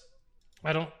because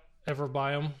I don't ever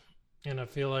buy them. And I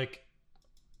feel like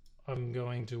I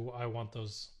want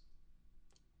those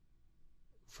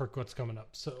for what's coming up.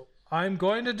 So I'm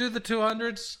going to do the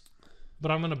 200s, but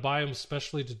I'm going to buy them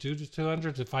especially to do the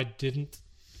 200s. If I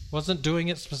wasn't doing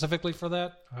it specifically for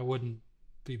that, I wouldn't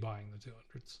be buying the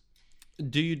 200s.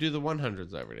 Do you do the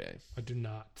 100s every day? I do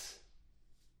not.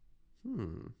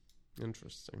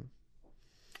 Interesting.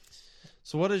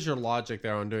 So what is your logic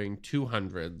there on doing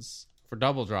 200s for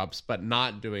double drops, but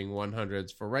not doing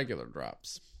 100s for regular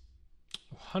drops?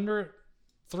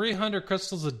 300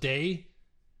 crystals a day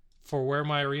for where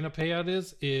my arena payout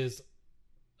is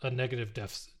a negative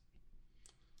deficit.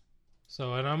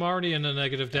 So, and I'm already in a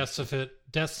negative deficit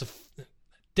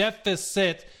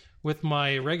with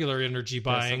my regular energy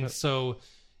buying. So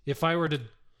if I were to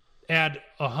add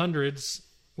 100s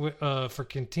for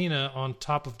Cantina on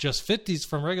top of just 50s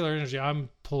from regular energy, I'm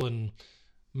pulling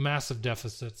massive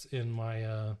deficits in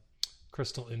my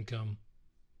crystal income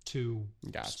to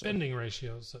Gotcha. spending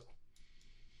ratio. So,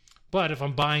 but if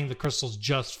I'm buying the crystals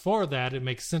just for that, it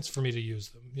makes sense for me to use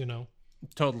them, you know?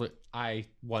 Totally. I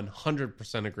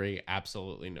 100% agree.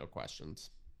 Absolutely no questions.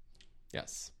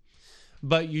 Yes.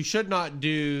 But you should not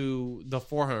do the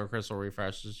 400 crystal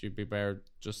refreshes. You'd be better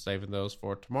just saving those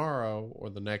for tomorrow or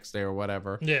the next day or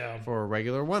whatever. Yeah. For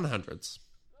regular 100s.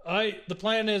 The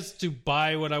plan is to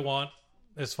buy what I want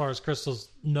as far as crystals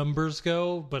numbers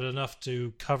go, but enough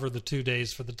to cover the 2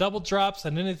 days for the double drops,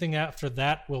 and anything after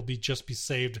that will just be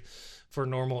saved for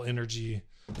normal energy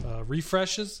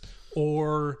refreshes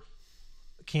or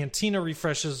Cantina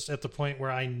refreshes at the point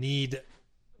where I need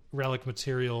relic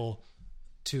material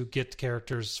to get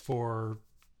characters for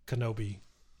Kenobi.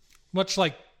 Much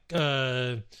like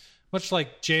JMLS,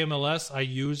 I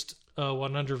used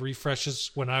 100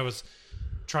 refreshes when I was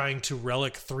trying to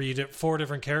relic 4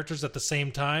 different characters at the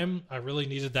same time. I really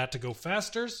needed that to go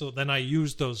faster, so then I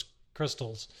used those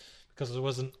crystals because I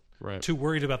wasn't too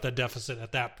worried about that deficit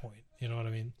at that point. You know what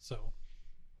I mean? So,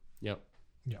 Yep.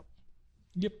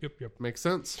 Makes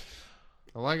sense.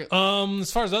 I like it.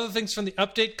 As far as other things from the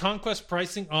update, conquest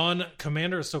pricing on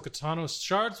Commander Ahsoka Tano's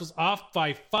shards was off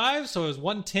by 5, so it was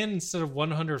 110 instead of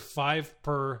 105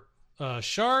 per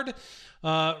shard,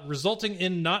 resulting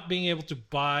in being able to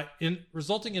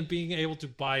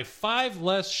buy 5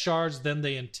 less shards than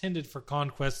they intended for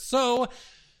conquest. So,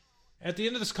 at the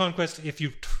end of this conquest, if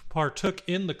you partook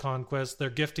in the conquest, they're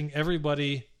gifting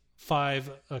everybody 5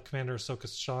 Commander Ahsoka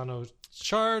Tano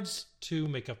shards to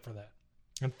make up for that.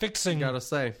 And fixing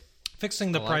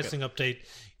the pricing update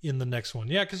in the next one.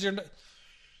 Yeah, because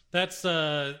that's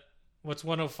what's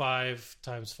 105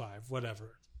 times 5,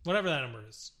 whatever that number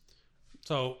is.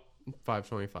 So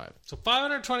 525. So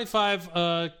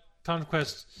 525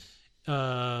 conquest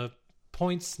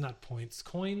points, not points,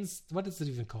 coins. What is it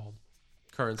even called?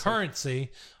 Currency.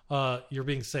 You're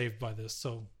being saved by this,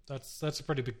 so that's a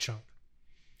pretty big chunk.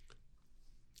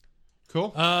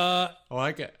 Cool. I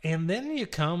like it. And then you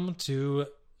come to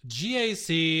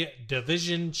GAC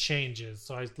division changes.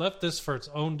 So I left this for its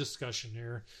own discussion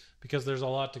here because there's a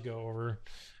lot to go over,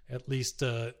 at least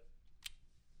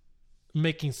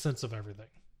making sense of everything.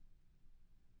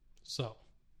 So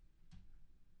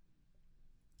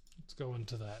let's go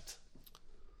into that.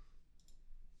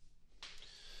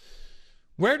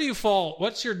 Where do you fall?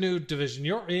 What's your new division?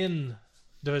 You're in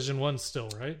Division 1 still,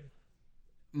 right?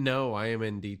 No, I am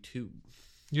in D2.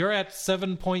 You're at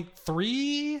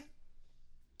 7.3?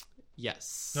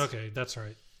 Yes. Okay, that's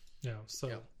right. Yeah,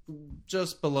 so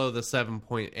just below the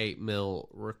 7.8 mil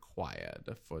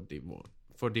required for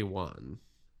D1.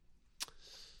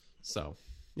 So,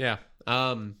 yeah.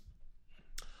 I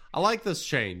like this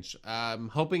change. I'm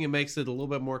hoping it makes it a little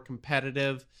bit more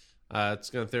competitive. It's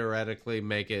going to theoretically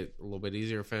make it a little bit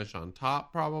easier to finish on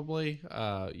top, probably.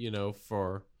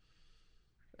 For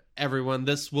everyone,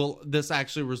 this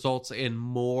actually results in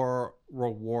more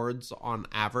rewards on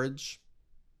average,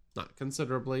 not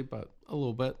considerably, but a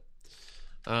little bit.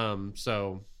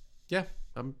 So yeah,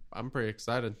 I'm pretty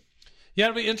excited. Yeah,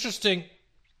 it'll be interesting.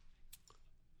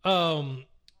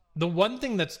 The one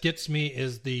thing that gets me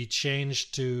is the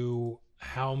change to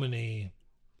how many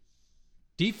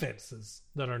defenses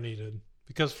that are needed,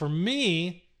 because for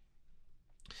me,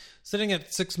 sitting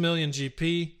at 6 million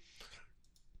GP,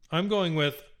 I'm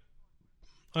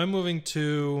moving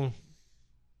to...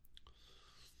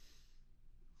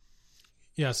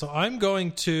 Yeah, so I'm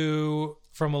going to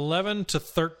from 11 to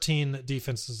 13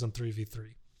 defenses in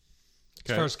 3v3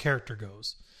 as far as character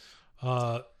goes.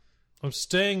 I'm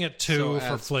staying at 2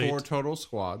 for Fleet. 4 total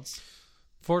squads.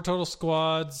 4 total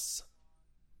squads.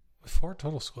 4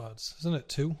 total squads. Isn't it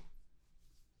 2?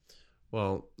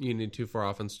 Well, you need 2 for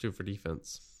offense, 2 for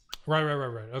defense. Right.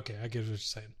 Okay, I get what you're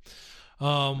saying.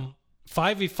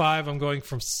 5v5, I'm going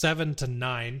from 7 to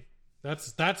 9.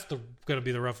 That's going to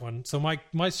be the rough one. So my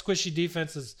squishy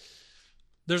defense is...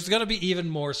 There's going to be even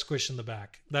more squish in the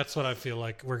back. That's what I feel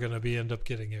like we're going to end up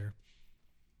getting here.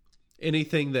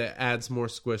 Anything that adds more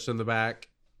squish in the back,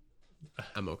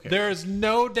 I'm okay. There is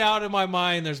no doubt in my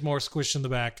mind there's more squish in the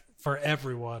back for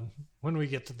everyone when we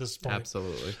get to this point.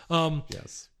 Absolutely.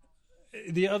 Yes.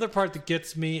 The other part that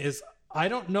gets me is I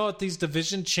don't know if these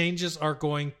division changes are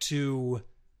going to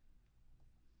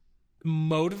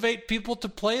motivate people to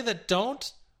play that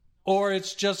don't, or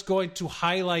it's just going to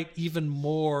highlight even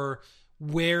more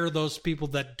where those people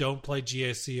that don't play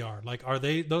GAC are. Like, are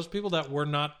they those people that were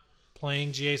not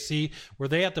playing GAC? Were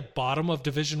they at the bottom of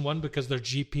Division 1 because their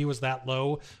GP was that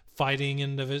low fighting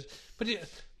in Division? But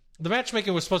the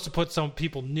matchmaking was supposed to put some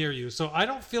people near you. So I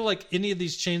don't feel like any of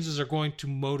these changes are going to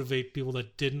motivate people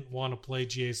that didn't want to play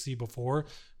GAC before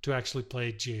to actually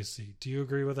play GAC. Do you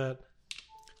agree with that?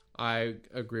 I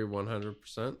agree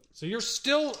 100%. So you're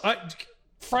still...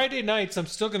 Friday nights, I'm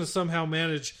still going to somehow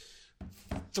manage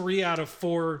 3 out of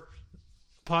 4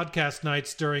 podcast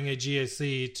nights during a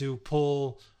GAC to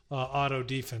pull auto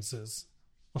defenses.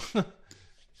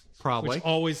 Probably. Which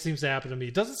always seems to happen to me.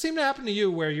 It doesn't seem to happen to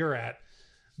you where you're at.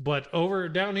 But over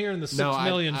down here in the 6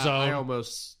 million zone... I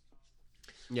almost...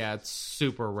 Yeah, it's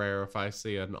super rare if I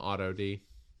see an auto D.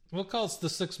 We'll call it the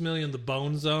 6 million the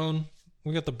bone zone.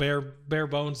 We got the bare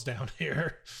bones down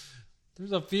here.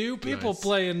 There's a few people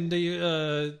playing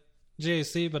the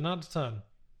GAC, but not a ton.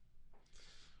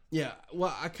 Yeah,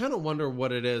 well, I kind of wonder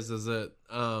what it is. Is it...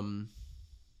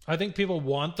 I think people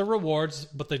want the rewards,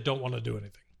 but they don't want to do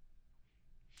anything.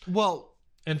 Well...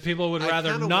 And people would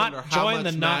rather not join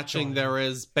than not join. There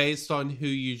is based on who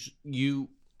you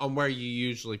on where you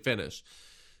usually finish,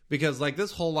 because like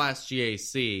this whole last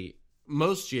GAC,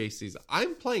 most GACs,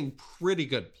 I'm playing pretty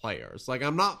good players. Like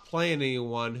I'm not playing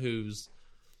anyone who's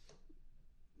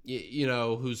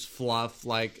who's fluff.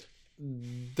 Like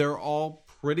they're all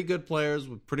pretty good players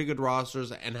with pretty good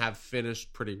rosters and have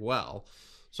finished pretty well.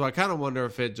 So I kind of wonder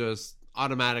if it just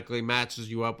automatically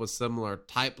matches you up with similar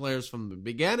type players from the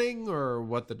beginning, or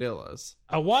what the deal is.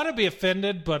 I want to be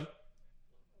offended, but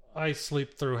I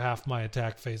sleep through half my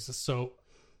attack phases, so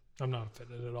I'm not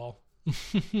offended at all.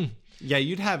 Yeah,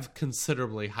 you'd have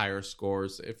considerably higher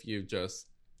scores if you just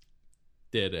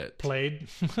did it. Played.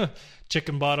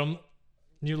 Chicken bottom.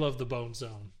 You love the bone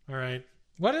zone. All right.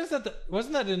 What is that?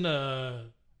 Wasn't that in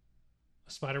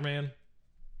Spider-Man?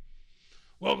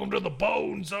 Welcome to the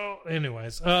bone zone.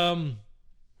 Anyways,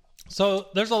 so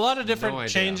there's a lot of different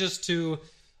changes to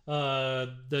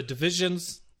the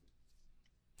divisions.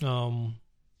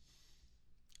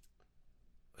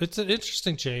 It's an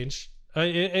interesting change.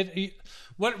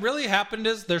 What really happened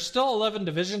is there's still 11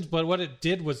 divisions, but what it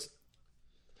did was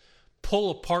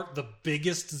pull apart the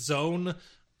biggest zone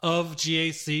of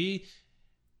GAC,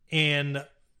 and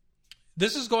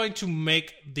this is going to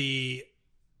make the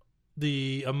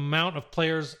amount of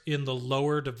players in the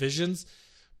lower divisions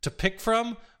to pick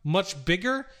from much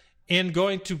bigger, and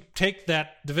going to take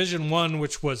that Division 1,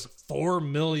 which was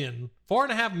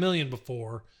 4.5 million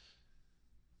before,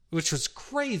 which was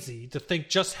crazy to think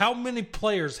just how many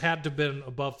players had to have been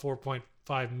above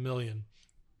 4.5 million,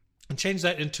 and change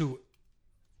that into,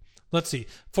 let's see,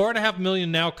 4.5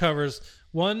 million now covers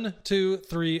 1, 2,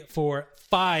 3, 4,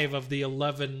 5 of the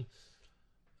 11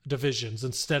 divisions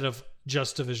instead of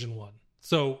just Division 1.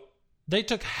 So they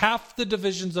took half the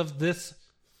divisions of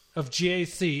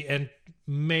GAC and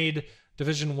made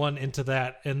Division 1 into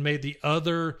that, and made the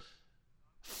other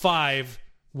 5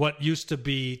 what used to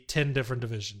be 10 different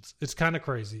divisions. It's kind of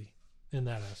crazy in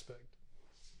that aspect.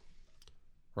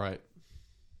 Right.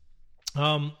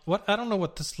 What I don't know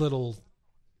what this little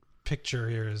picture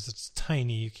here is. It's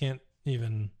tiny. You can't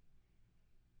even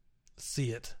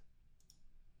see it.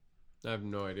 I have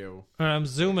no idea. I'm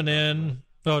zooming in.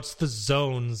 Oh, it's the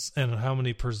zones and how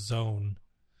many per zone.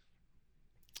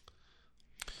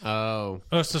 Oh,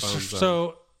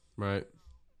 so right.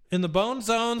 In the bone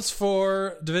zones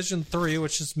for Division 3,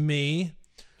 which is me,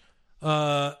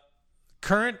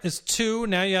 current is 2.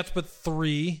 Now you have to put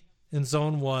 3 in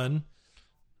Zone 1.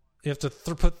 You have to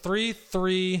put 3,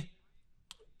 3,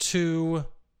 2,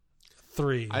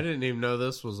 3. I didn't even know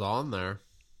this was on there.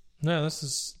 No, this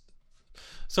is...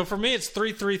 So for me, it's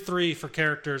 3, 3, 3 for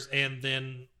characters, and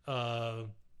then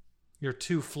your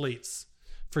 2 fleets.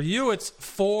 For you, it's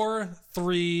 4,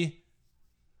 3,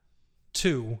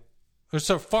 2.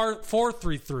 So 4,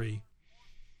 3, 3.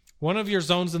 One of your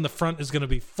zones in the front is going to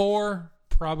be 4.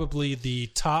 Probably the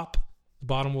top. The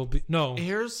bottom will be... No.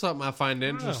 Here's something I find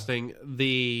interesting.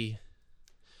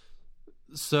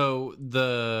 So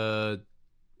the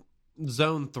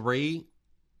Zone 3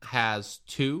 has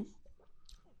 2.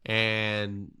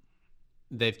 And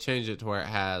they've changed it to where it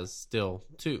has still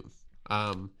 2.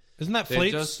 Isn't that they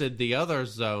fleets? adjusted the other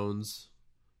zones,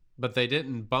 but they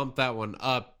didn't bump that one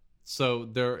up. So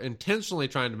they're intentionally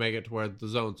trying to make it to where the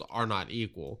zones are not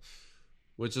equal,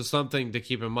 which is something to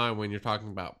keep in mind when you're talking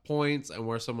about points and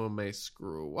where someone may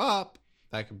screw up.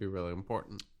 That could be really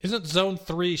important. Isn't Zone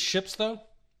 3 ships, though?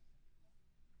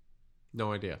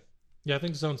 No idea. Yeah, I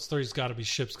think Zone 3's got to be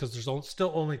ships because there's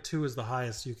still only 2 is the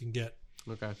highest you can get.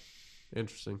 Okay.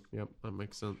 Interesting. Yep, that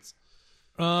makes sense.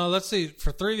 Let's see.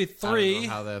 For 3v3... I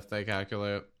don't know if they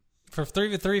calculate it. For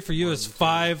 3v3 for you is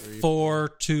 5, 4,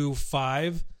 2,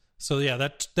 5. So yeah,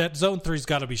 that Zone 3's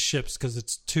got to be ships because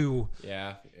it's 2.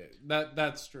 Yeah,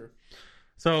 that's true.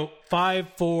 So 5,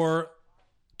 4,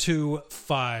 2,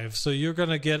 5. So you're going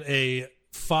to get a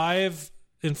 5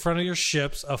 in front of your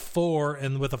ships, a 4,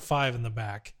 and with a 5 in the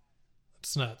back.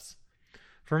 It's nuts.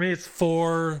 For me, it's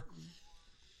 4,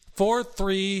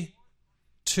 3,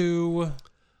 2.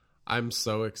 I'm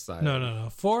so excited. No.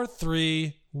 4,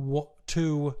 3,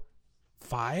 2,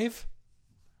 5.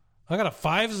 I got a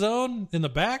 5 zone in the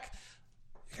back.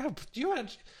 I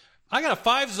got a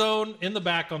 5 zone in the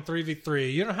back on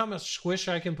 3v3. You know how much squish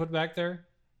I can put back there?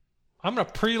 I'm going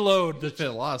to preload There's been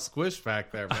a lot of squish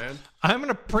back there, man. I'm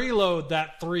going to preload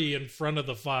that 3 in front of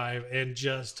the 5 and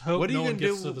just hope no one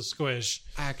gets to the squish.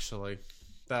 Actually,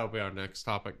 that'll be our next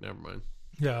topic. Never mind.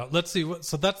 Yeah, let's see.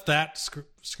 So that's that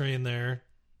screen there.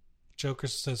 Joker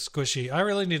says squishy. I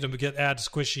really need to add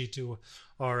squishy to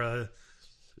our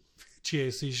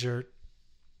GAC shirt.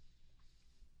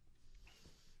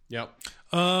 Yep.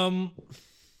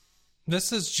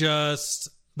 This is just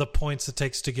the points it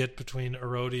takes to get between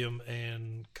Erodium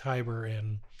and Kyber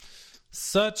and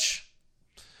such.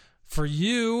 For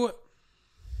you,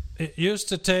 it used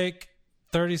to take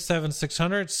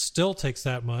 37,600. Still takes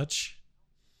that much.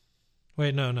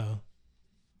 Wait, no.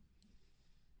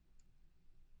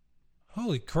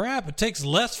 Holy crap, it takes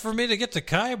less for me to get to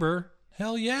Kyber.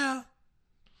 Hell yeah.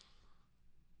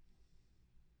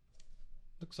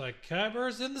 Looks like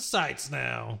Kyber's in the sights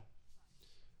now.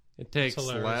 It takes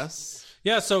less.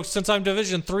 Yeah, so since I'm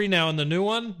Division 3 now in the new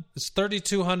one, it's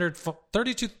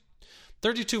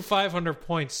 32,500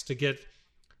 points to get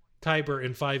Kyber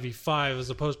in 5v5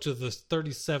 as opposed to the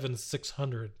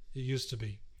 37,600 it used to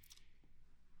be.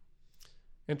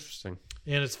 Interesting.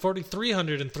 And it's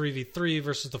 4,300 in 3v3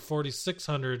 versus the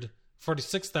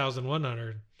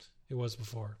 46,100 it was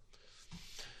before.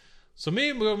 So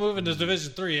me moving to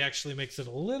Division 3 actually makes it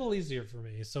a little easier for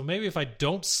me. So maybe if I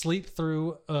don't sleep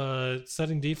through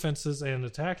setting defenses and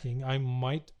attacking, I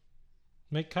might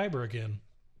make Kyber again.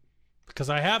 Because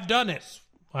I have done it.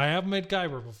 I have made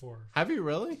Kyber before. Have you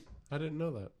really? I didn't know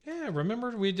that. Yeah,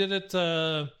 remember we did it,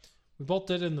 we both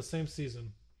did it in the same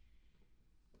season.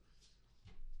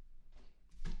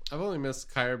 I've only missed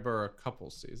Kyber a couple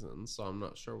seasons, so I'm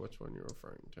not sure which one you're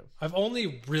referring to. I've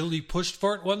only really pushed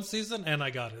for it one season, and I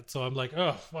got it. So I'm like,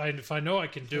 oh, if I know I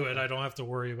can do it, I don't have to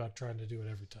worry about trying to do it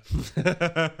every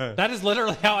time. That is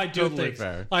literally how I do Totally things.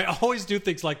 fair. I always do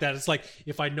things like that. It's like,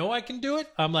 if I know I can do it,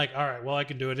 I'm like, all right, well, I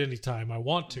can do it anytime I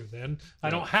want to then. I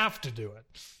don't have to do it.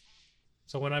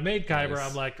 So when I made Kyber, Nice.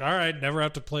 I'm like, all right, never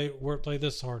have to play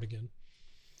this hard again.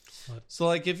 So,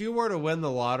 like, if you were to win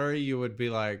the lottery, you would be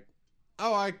like,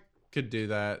 oh, I could do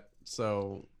that.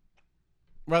 So,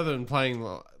 rather than playing,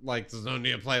 like, there's no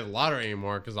need to play the lottery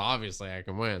anymore because obviously I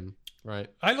can win, right?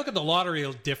 I look at the lottery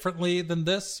differently than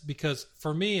this because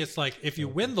for me, it's like if you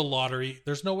win the lottery,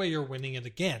 there's no way you're winning it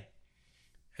again.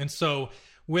 And so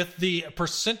with the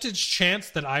percentage chance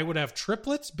that I would have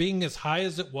triplets being as high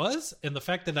as it was and the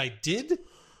fact that I did,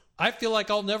 I feel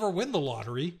like I'll never win the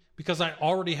lottery because I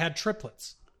already had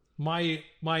triplets. My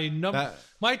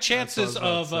chances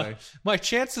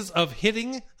of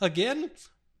hitting again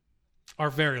are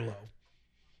very low.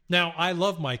 Now, I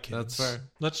love my kids. That's fair.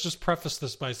 Let's just preface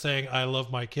this by saying I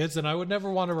love my kids and I would never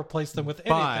want to replace them with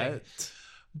anything.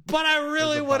 But I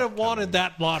really would have wanted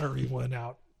that lottery one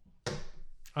out.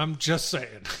 I'm just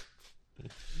saying.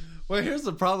 Well, here's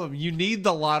the problem. You need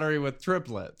the lottery with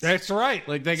triplets. That's right.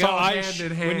 Like, they go hand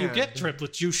in hand. When you get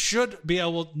triplets, you should be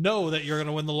able to know that you're going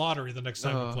to win the lottery the next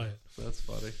time you play it. That's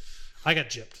funny. I got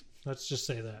gypped. Let's just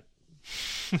say that.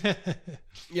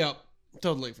 Yep.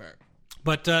 Totally fair.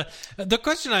 But the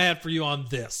question I had for you on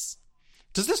this,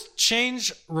 does this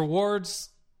change rewards?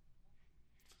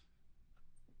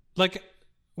 Like,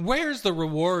 where's the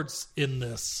rewards in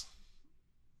this?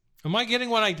 Am I getting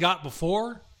what I got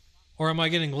before? Or am I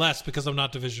getting less because I'm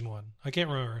not Division 1? I can't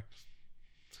remember.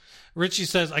 Richie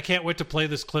says, I can't wait to play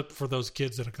this clip for those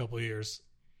kids in a couple of years.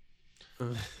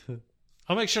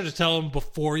 I'll make sure to tell them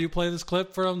before you play this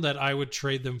clip for them that I would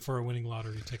trade them for a winning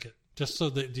lottery ticket. Just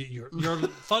so that your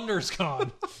thunder's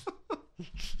gone.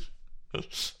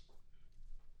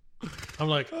 I'm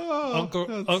like,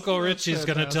 Uncle Richie's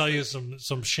going to tell you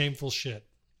some shameful shit.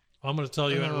 I'm going to tell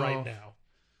you it right now.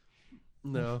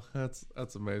 No, that's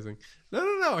amazing.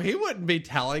 No. He wouldn't be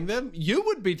telling them. You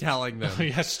would be telling them.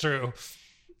 Yes, true.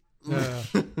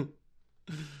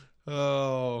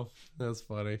 Oh, that's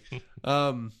funny.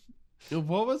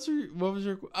 What was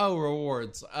your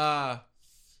rewards?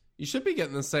 You should be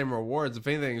getting the same rewards. If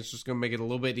anything, it's just going to make it a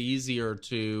little bit easier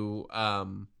to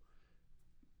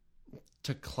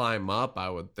climb up,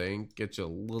 I would think. Get you a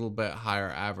little bit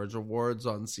higher average rewards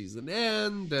on season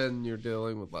end, and you're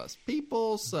dealing with less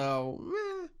people, so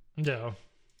Yeah.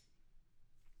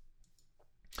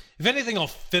 If anything, I'll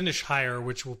finish higher,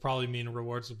 which will probably mean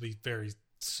rewards will be very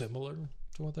similar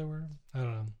to what they were. I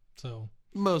don't know. So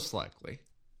Most likely.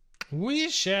 we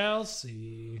shall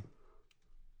see.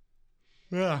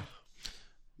 Yeah.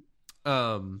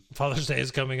 Father's Day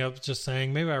is coming up. Just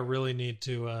saying, maybe I really need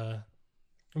to.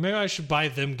 Maybe I should buy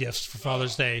them gifts for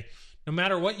Father's Day. No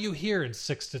matter what you hear in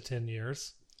 6 to 10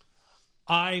 years,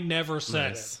 I never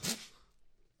said it.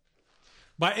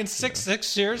 But in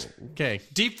 6 years, Okay.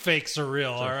 deep fakes are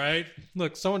real, all right?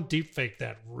 Look, someone deep faked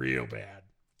that real bad.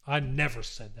 I never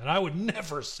said that. I would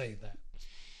never say that.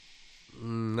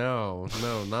 No,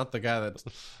 not the guy that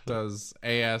does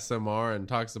ASMR and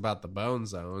talks about the bone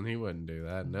zone. He wouldn't do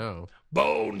that. No.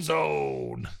 Bone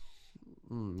Zone.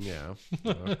 Yeah.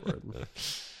 Awkward.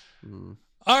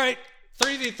 All right,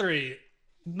 3v3.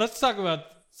 Let's talk about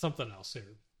something else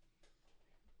here.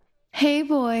 Hey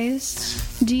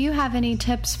boys, do you have any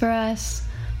tips for us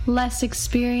less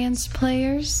experienced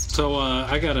players? So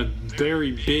I got a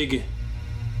very big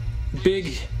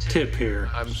tip here.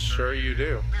 I'm sure you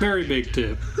do. Very big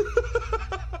tip.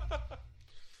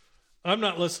 I'm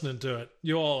not listening to it.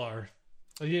 You all are.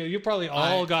 You probably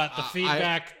all got the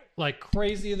feedback like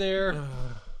crazy there,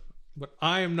 but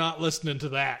I am not listening to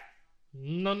that.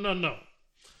 No.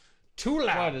 Too Why,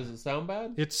 loud. does it sound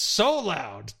bad? It's so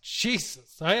loud.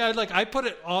 Jesus. I put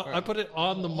it on. I put it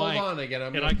on the mic. Hold on again. I'm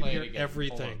and gonna I can play hear it again.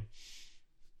 everything.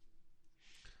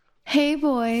 Hey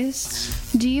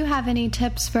boys, do you have any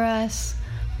tips for us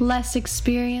less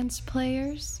experienced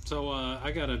players? So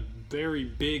I got a very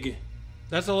big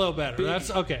That's a little better. Big That's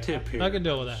okay. tip here. I can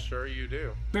deal with that. Sure you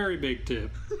do.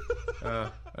 tip.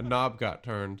 A knob got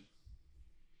turned.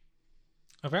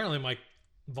 Apparently, my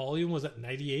volume was at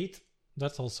 98.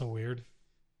 That's also weird.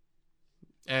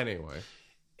 Anyway.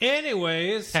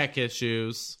 Anyways, Tech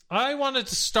issues. I wanted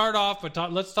to start off with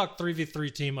let's talk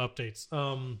 3v3 team updates.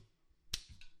 The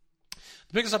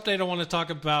biggest update I want to talk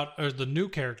about are the new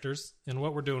characters and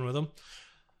what we're doing with them.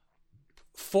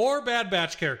 4 Bad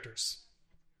Batch characters.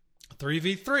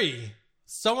 3v3.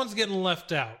 Someone's getting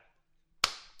left out.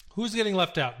 Who's getting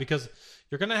left out? Because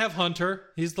you're going to have Hunter.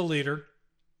 He's the leader.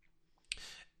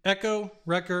 Echo,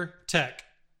 Wrecker, Tech.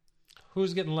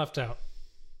 Who's getting left out?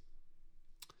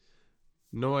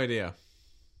 No idea.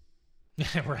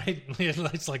 Right?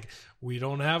 It's like, we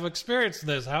don't have experience with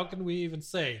this. How can we even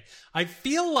say? I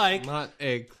feel like Not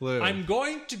a clue. I'm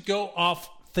going to go off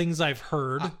things I've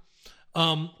heard.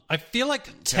 I feel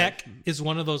like Tech is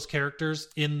one of those characters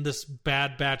in this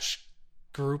Bad Batch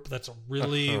group that's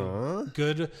really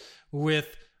good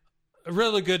with a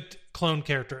really good clone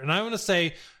character. And I'm going to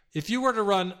say, if you were to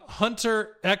run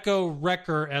Hunter, Echo,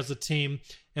 Wrecker as a team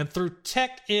and threw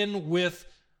Tech in with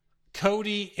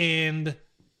Cody and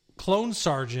Clone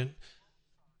Sergeant,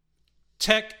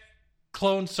 Tech,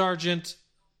 Clone Sergeant,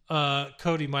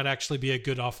 Cody might actually be a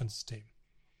good offensive team.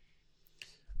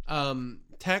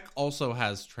 Tech also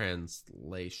has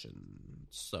translation,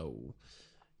 so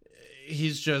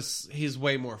he's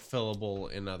way more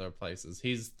fillable in other places.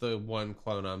 He's the one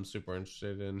clone I'm super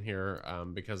interested in here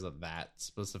because of that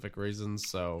specific reason.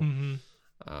 So,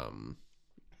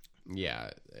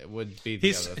 yeah, it would be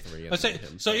the other three. Let's say,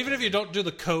 so even if you don't do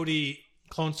the Cody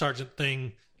Clone Sergeant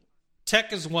thing,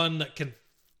 Tech is one that can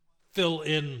fill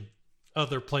in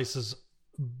other places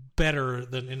better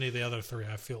than any of the other 3,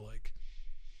 I feel like.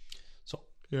 So,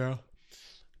 yeah.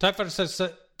 TIE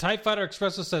Fighter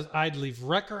Expresso says, I'd leave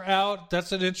Wrecker out.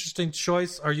 That's an interesting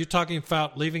choice. Are you talking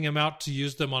about leaving him out to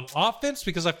use them on offense?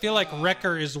 Because I feel like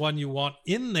Wrecker is one you want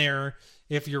in there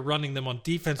if you're running them on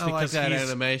defense. I because like that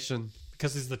animation.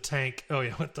 Because he's the tank. Oh,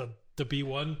 yeah, with the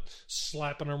B1,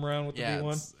 slapping him around with the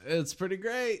B1. It's pretty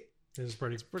great. It's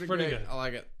pretty Pretty great. good. I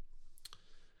like it.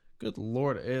 Good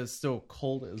Lord, it is still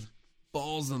cold as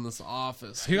balls in this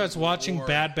office. Are you guys Good watching Lord.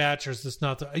 Bad Batch, or is this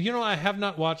not the... You know, I have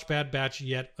not watched Bad Batch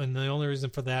yet, and the only reason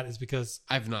for that is because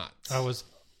I've not. I was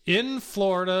in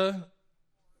Florida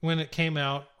when it came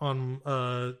out on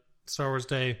Star Wars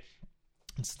Day,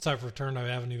 and since I've returned, I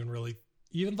haven't even really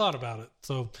even thought about it.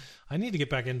 So I need to get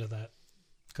back into that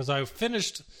because I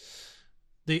finished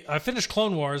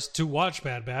Clone Wars to watch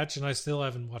Bad Batch, and I still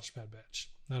haven't watched Bad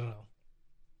Batch. I don't know,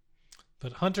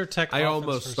 but Hunter Tech. I offense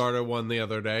almost first. started one the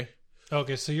other day.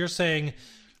 Okay, so you're saying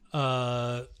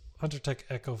Hunter Tech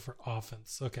Echo for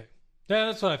offense. Okay. Yeah,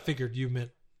 that's what I figured you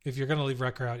meant. If you're going to leave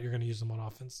Wrecker out, you're going to use them on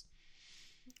offense.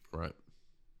 Right.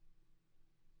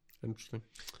 Interesting.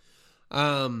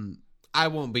 I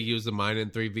won't be using mine in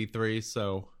 3v3,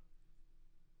 so...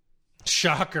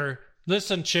 Shocker.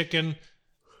 Listen, chicken.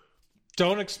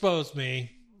 Don't expose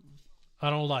me. I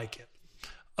don't like it.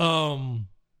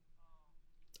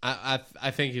 I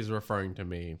think he's referring to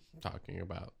me talking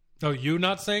about Oh, you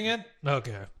not saying it?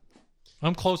 Okay.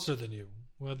 I'm closer than you.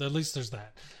 Well, at least there's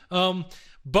that.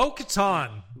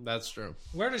 Bo-Katan. That's true.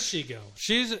 Where does she go?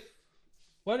 She's...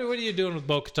 What are you doing with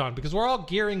Bo-Katan? Because we're all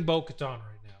gearing Bo-Katan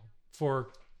right now for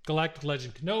Galactic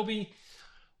Legend Kenobi.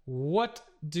 What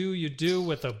do you do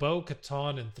with a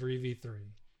Bo-Katan in 3v3?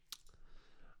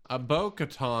 A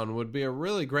Bo-Katan would be a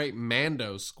really great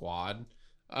Mando squad.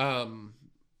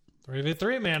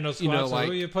 3v3 Mando squad, so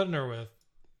who are you putting her with?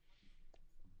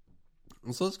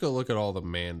 So let's go look at all the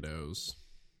Mandos.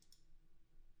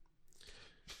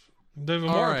 The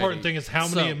more important thing is how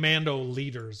many Mando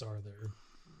leaders are there?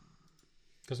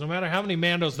 Because no matter how many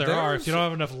Mandos there are, if you don't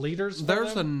have enough leaders,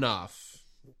 there's enough.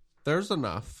 There's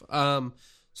enough.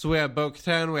 So we have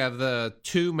Bo-Katan, we have the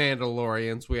 2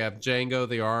 Mandalorians, we have Jango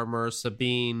the Armor,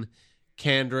 Sabine,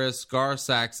 Canderous, Gar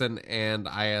Saxon, and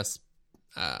ISC.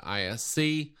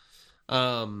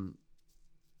 I'm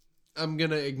going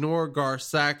to ignore Gar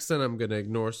Saxon, I'm going to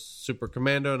ignore Super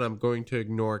Commando, and I'm going to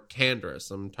ignore Canderous.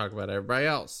 I'm going to talk about everybody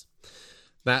else.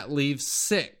 That leaves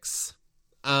 6.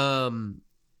 Jango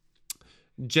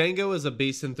is a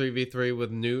beast in 3v3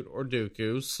 with Newt or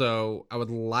Dooku, so I would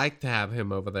like to have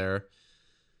him over there.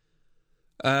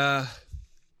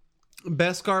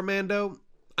 Beskar Mando,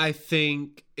 I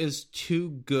think, is too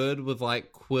good with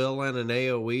like Quill and an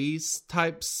AoE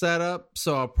type setup,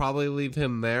 so I'll probably leave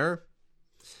him there.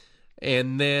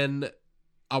 And then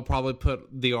I'll probably put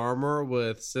the Armor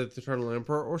with Sith Eternal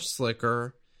Emperor or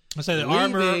Slicker. I say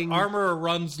the Armor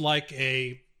runs like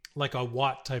a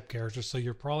Watt type character, so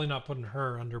you're probably not putting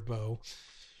her under Bo.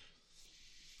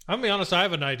 I'm gonna be honest, I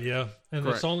have an idea, and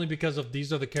It's only because of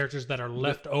these are the characters that are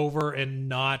left over and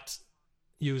not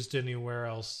used anywhere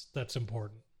else that's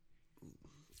important.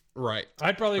 Right.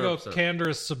 I'd probably 100%. Go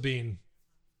Canderous Sabine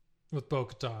with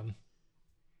Bo-Katan.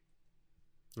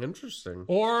 Interesting.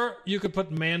 Or you could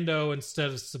put Mando instead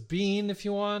of Sabine if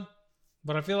you want,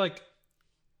 but I feel like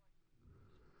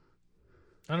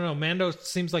I don't know. Mando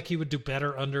seems like he would do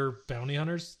better under bounty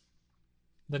hunters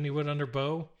than he would under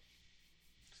Bo.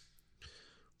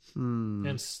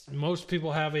 And most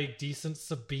people have a decent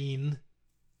Sabine.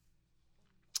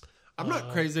 I'm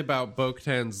not crazy about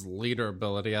Bo-Katan's leader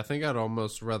ability. I think I'd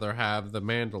almost rather have the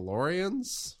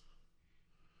Mandalorians.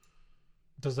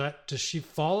 Does she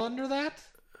fall under that?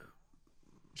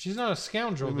 She's not a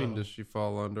scoundrel. What do you mean, does she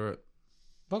fall under it?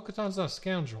 Bo-Katan's not a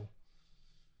scoundrel.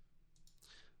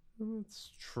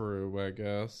 That's true, I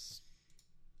guess.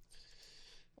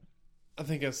 I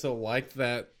think I still like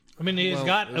that. I mean, he's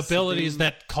got abilities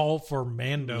that call for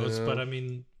Mandos, but I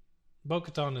mean,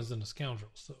 Bo-Katan isn't a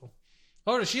scoundrel, so...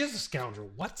 Oh, she is a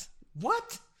scoundrel. What?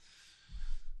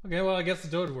 Okay, well, I guess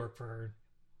the would work for her.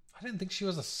 I didn't think she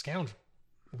was a scoundrel.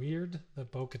 Weird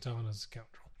that Bo-Katan is a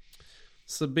scoundrel.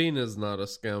 Sabine is not a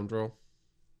scoundrel.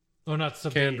 Oh, not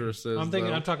Sabine. Canderous is, I'm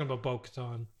talking about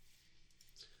Bo-Katan.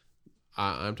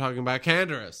 I'm talking about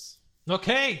Canderous.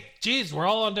 Okay, jeez, we're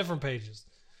all on different pages.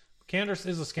 Canderous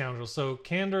is a scoundrel, so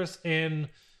Canderous and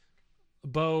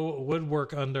Bo would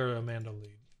work under Amanda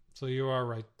lead. So you are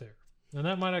right there. And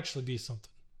that might actually be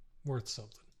something. Worth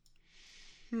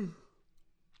something.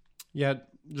 Yeah,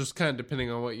 just kind of depending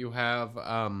on what you have.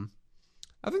 I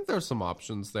think there's some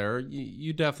options there.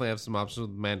 You definitely have some options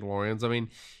with Mandalorians. I mean,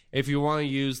 if you want to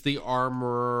use the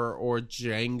Armorer or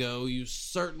Jango, you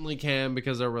certainly can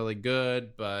because they're really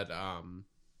good. But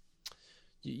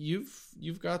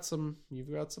you've got some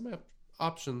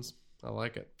options. I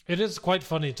like it. It is quite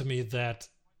funny to me that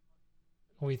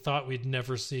we thought we'd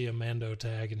never see a Mando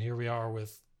tag, and here we are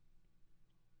with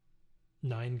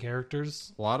 9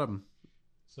 characters. A lot of them.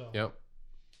 So yep,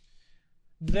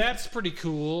 that's pretty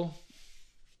cool.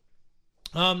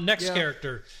 Next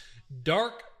character,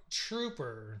 Dark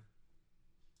Trooper.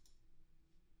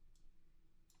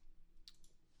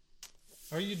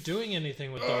 Are you doing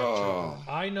anything with Dark Trooper?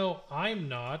 I know I'm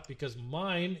not, because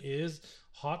mine is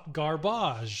hot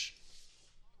garbage.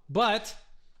 But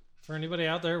for anybody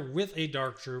out there with a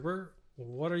Dark Trooper,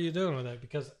 what are you doing with that?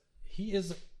 Because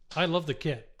I love the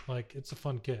kit. Like, it's a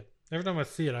fun kit. Every time I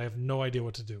see it, I have no idea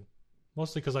what to do.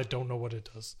 Mostly because I don't know what it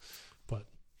does. But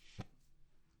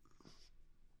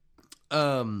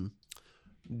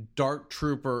Dark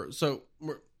Trooper. So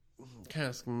we're kind of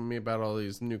asking me about all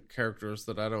these new characters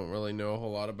that I don't really know a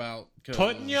whole lot about.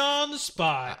 Putting you on the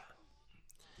spot.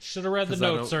 Should have read the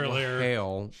notes earlier.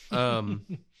 Hell.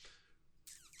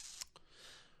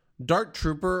 Dark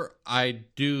Trooper, I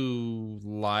do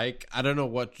like. I don't know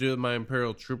what to do with my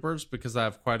Imperial Troopers because I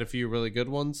have quite a few really good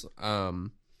ones.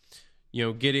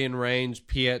 Gideon Range,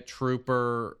 Piet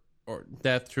Trooper, or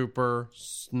Death Trooper,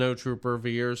 Snow Trooper,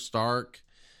 Veer Stark,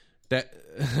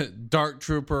 Dark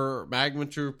Trooper, Magma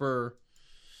Trooper.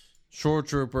 Shore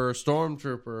Trooper,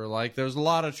 Stormtrooper. Like, there's a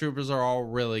lot of troopers that are all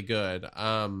really good.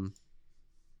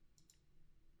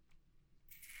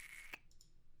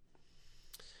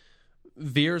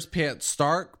 Veers Pant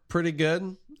Stark, pretty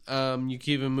good. You can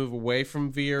even move away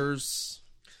from Veers.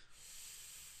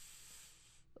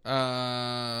 Did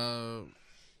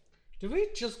we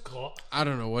just gloss? I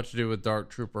don't know what to do with Dark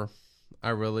Trooper. I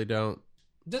really don't.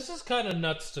 This is kind of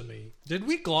nuts to me. Did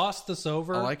we gloss this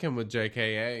over? I like him with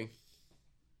JKA.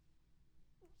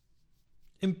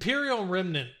 Imperial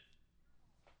Remnant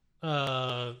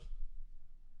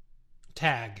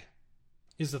tag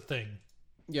is a thing.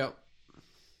 Yep.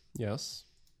 Yes.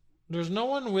 There's no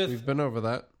one with... We've been over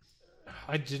that.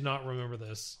 I did not remember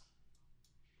this.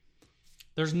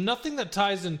 There's nothing that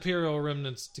ties Imperial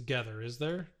Remnants together, is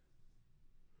there?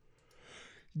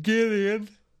 Gideon.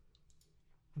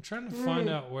 I'm trying to find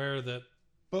out where that...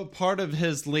 But part of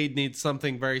his lead needs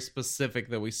something very specific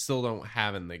that we still don't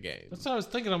have in the game. That's what I was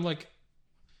thinking. I'm like,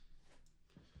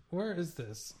 where is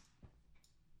this?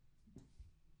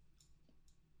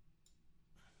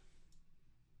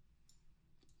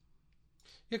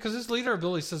 Yeah, because his leader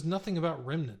ability says nothing about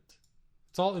Remnant.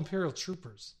 It's all Imperial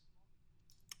Troopers.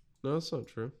 No, that's not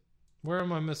true. Where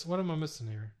am I missing? What am I missing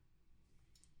here?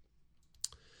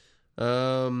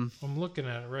 Um. I'm looking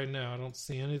at it right now. I don't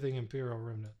see anything Imperial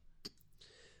Remnant.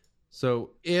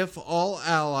 So, if all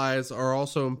allies are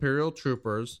also Imperial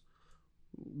Troopers,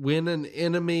 when an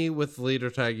enemy with leader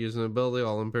tag using ability,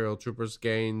 all Imperial Troopers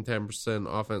gain 10%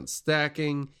 offense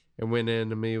stacking. And when an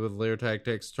enemy with leader tag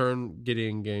takes turn,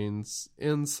 Gideon gains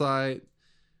insight.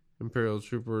 Imperial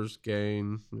Troopers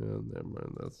gain... No, never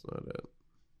mind, that's not it.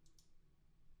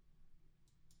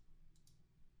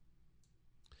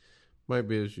 Might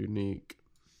be as unique.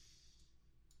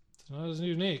 It's not as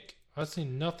unique. I've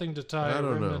seen nothing to tie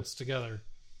remnants together.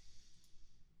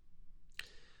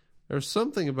 There's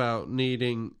something about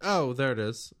needing... Oh, there it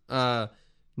is.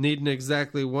 Needing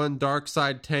exactly one dark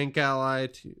side tank ally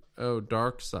to... Oh,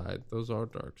 dark side. Those are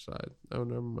dark side. Oh,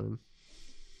 never mind.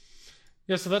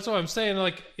 Yeah, so that's what I'm saying.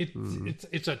 Like,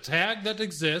 it's a tag that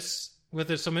exists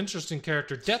with some interesting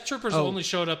character. Death Troopers only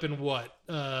showed up in what?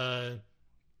 They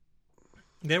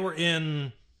were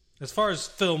in... As far as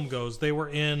film goes, they were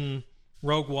in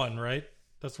Rogue One, right?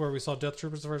 That's where we saw Death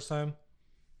Troopers the first time?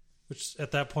 Which,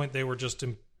 at that point, they were just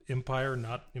Empire,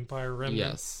 not Empire Remnant.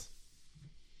 Yes.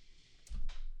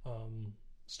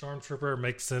 Stormtrooper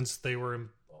makes sense. There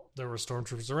were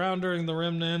Stormtroopers around during the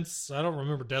Remnants. I don't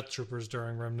remember Death Troopers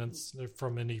during Remnants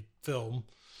from any film.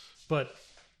 But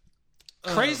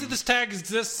crazy this tag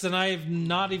exists, and I've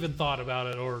not even thought about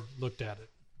it or looked at it.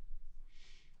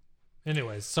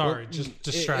 Anyways, sorry, just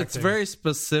distracting. It's very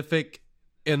specific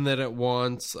in that it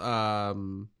wants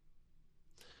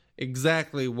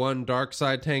exactly one dark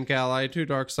side tank ally, 2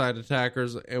 dark side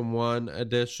attackers, and 1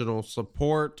 additional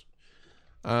support.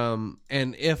 And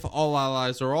if all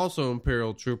allies are also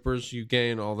Imperial Troopers, you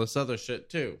gain all this other shit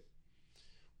too,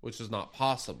 which is not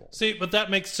possible. See, but that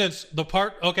makes sense. The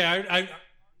part, okay,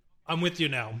 I'm with you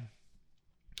now.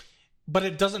 But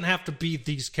it doesn't have to be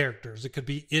these characters. It could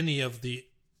be any of the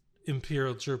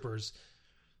Imperial Troopers.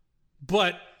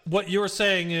 But what you're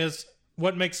saying is,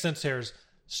 what makes sense here is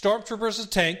Stormtrooper is a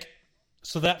tank,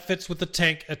 so that fits with the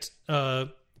tank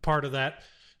part of that.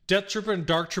 Death Trooper and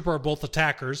Dark Trooper are both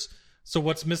attackers. So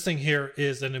what's missing here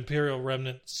is an Imperial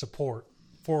Remnant support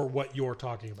for what you're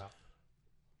talking about.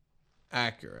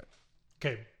 Accurate.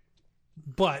 Okay.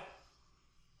 But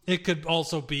it could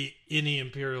also be any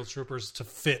Imperial Troopers to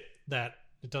fit that.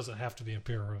 It doesn't have to be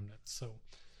Imperial Remnant. So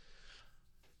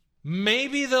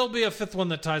maybe there'll be a 5th one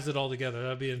that ties it all together.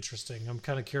 That'd be interesting. I'm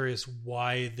kind of curious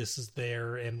why this is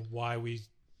there and why we...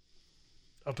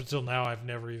 Up until now, I've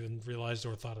never even realized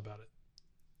or thought about it.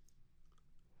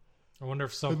 I wonder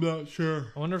if I'm not sure.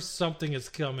 I wonder if something is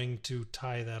coming to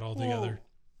tie that all together.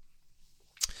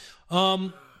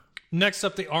 Next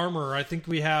up, the armor. I think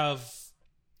we have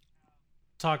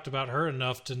talked about her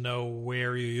enough to know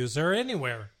where you use her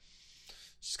anywhere.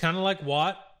 She's kind of like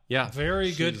Watt. Yeah.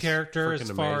 Very good character as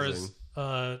far amazing.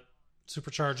 as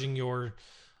supercharging your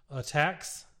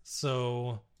attacks.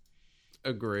 So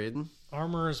Agreed.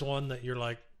 armor is one that you're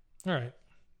like, all right.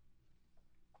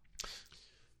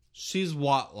 She's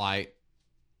Watt light.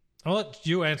 I'll let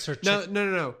you answer.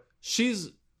 No. She's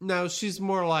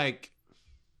more like...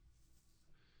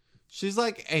 She's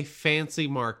like a fancy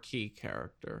marquee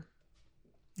character.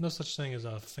 No such thing as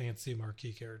a fancy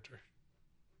marquee character.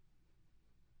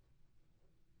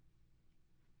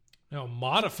 No,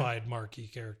 modified marquee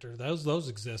character. Those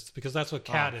exist because that's what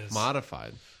Cat is.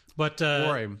 Modified. But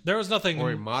there was nothing.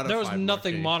 or a modified There was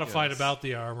nothing marquee, modified yes. about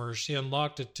the armor. She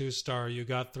unlocked a 2-star. You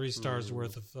got 3 stars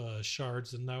worth of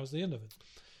shards, and that was the end of it.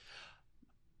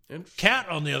 Cat,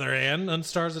 on the other hand,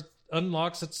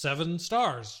 unlocks at 7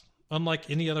 stars, unlike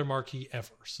any other marquee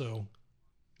ever. So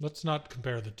let's not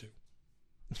compare the two.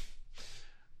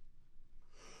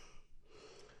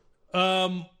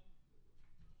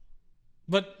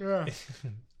 But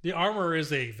the armor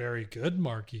is a very good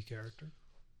marquee character.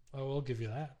 I will give you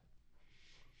that.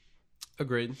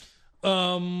 Agreed.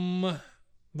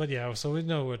 But yeah, so we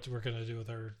know what we're gonna do with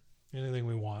her. Anything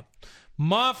we want.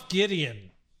 Moff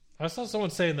Gideon. I saw someone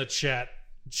say in the chat,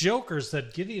 Joker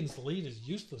said Gideon's lead is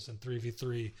useless in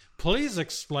 3v3. Please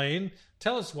explain.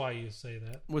 Tell us why you say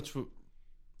that. Which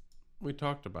we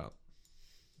talked about.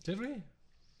 Did we?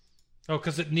 Oh,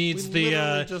 because it needs We the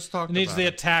literally just talked it needs about the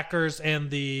it. attackers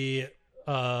and the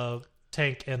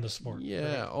tank and the support.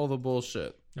 Yeah, right? all the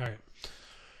bullshit. All right.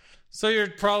 So you're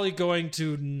probably going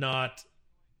to not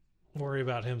worry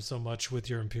about him so much with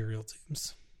your Imperial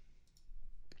teams.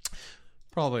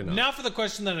 Probably not. Now for the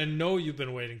question that I know you've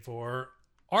been waiting for.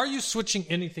 Are you switching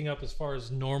anything up as far as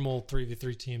normal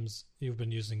 3v3 teams you've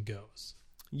been using goes?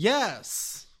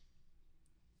 Yes.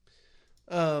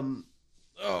 I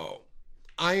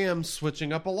am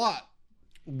switching up a lot.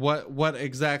 What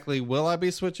exactly will I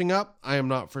be switching up? I am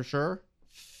not for sure.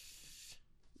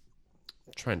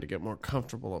 I'm trying to get more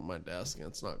comfortable at my desk and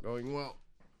it's not going well.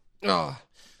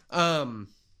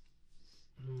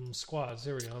 Squads,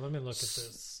 here we go. Let me look at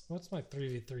this. What's my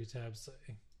 3v3 tab say?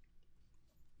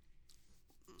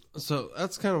 So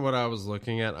that's kind of what I was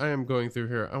looking at. I am going through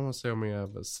here. I want to see how many I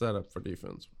have set up for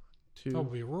defense. 2, I'll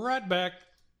be right back.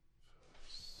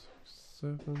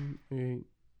 7, 8,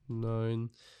 9,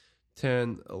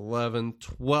 10, 11,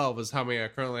 12 is how many I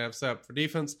currently have set up for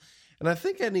defense. And I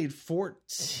think I need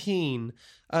 14.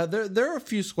 There are a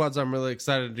few squads I'm really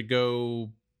excited to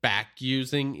go back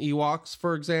using Ewoks,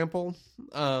 for example.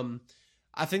 I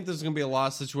think there's going to be a lot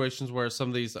of situations where some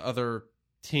of these other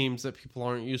teams that people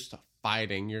aren't used to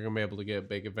fighting, you're going to be able to get a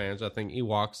big advantage. I think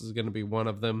Ewoks is going to be one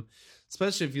of them,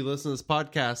 especially if you listen to this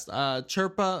podcast.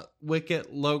 Chirpa,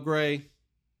 Wicket, Logray,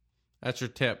 that's your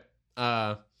tip.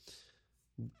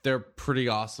 They're pretty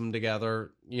awesome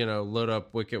together. You know, load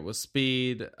up Wicket with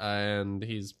speed, and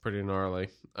he's pretty gnarly.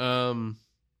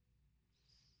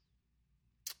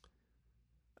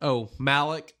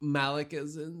 Malik. Malik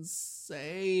is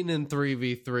insane in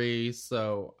 3v3,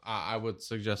 so I would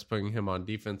suggest putting him on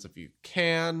defense if you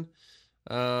can.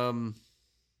 Let's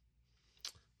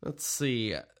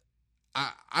see.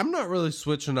 I'm not really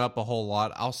switching up a whole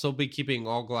lot. I'll still be keeping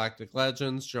all Galactic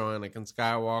Legends, Anakin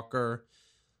Skywalker,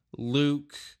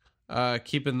 Luke,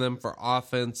 keeping them for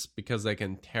offense because they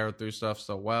can tear through stuff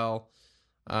so well.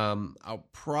 I'll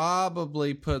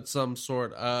probably put some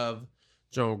sort of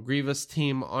General Grievous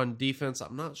team on defense.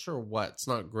 I'm not sure what. It's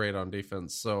not great on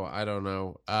defense, so I don't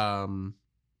know.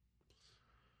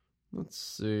 Let's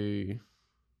see.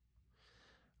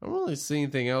 I don't really see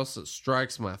anything else that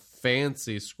strikes my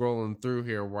fancy scrolling through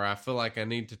here where I feel like I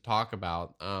need to talk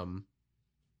about. I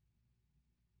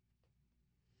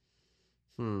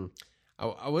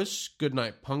wish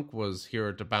Goodnight Punk was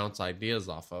here to bounce ideas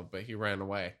off of, but he ran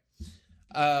away.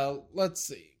 Let's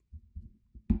see.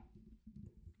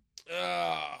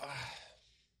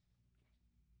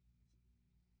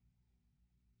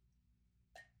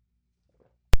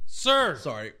 Sir!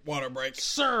 Sorry, water break.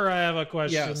 Sir, I have a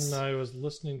question. Yes. I was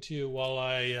listening to you while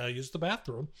I used the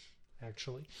bathroom,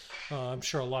 actually. I'm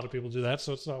sure a lot of people do that,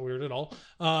 so it's not weird at all.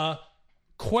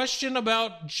 Question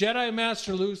about Jedi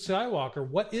Master Luke Skywalker.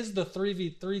 What is the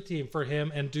 3v3 team for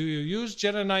him, and do you use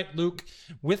Jedi Knight Luke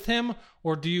with him,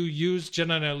 or do you use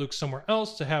Jedi Knight Luke somewhere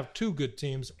else to have two good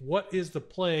teams? What is the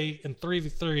play in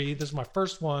 3v3? This is my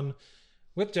first one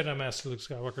with Jedi Master Luke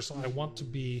Skywalker, so I want to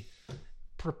be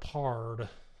prepared.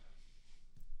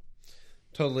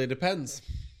 Totally depends.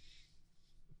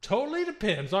 Totally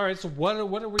depends. All right, so what are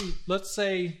we, let's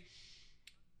say,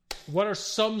 what are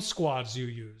some squads you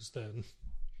use then?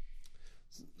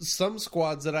 Some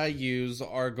squads that I use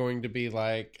are going to be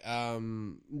like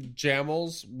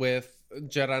Jamels with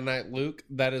Jedi Knight Luke.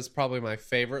 That is probably my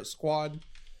favorite squad.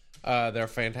 They're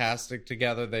fantastic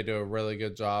together. They do a really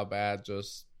good job at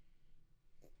just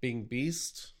being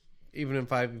beast, even in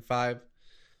 5v5.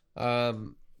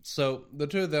 So the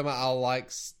two of them I'll like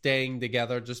staying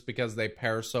together just because they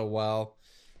pair so well,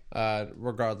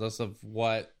 regardless of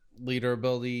what leader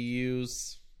ability you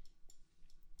use.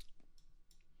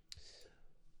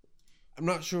 I'm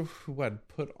not sure who I'd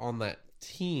put on that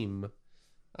team.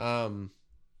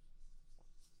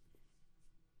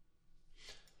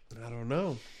 I don't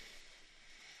know.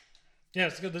 Yeah,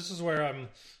 it's good. This is where I'm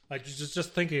like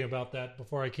just thinking about that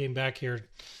before I came back here,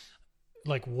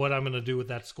 like what I'm going to do with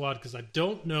that squad, because I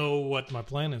don't know what my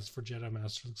plan is for Jedi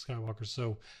Master Luke Skywalker.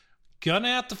 So gonna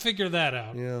have to figure that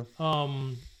out. Yeah.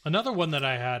 Another one that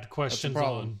I had questions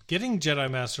on getting Jedi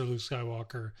Master Luke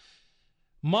Skywalker.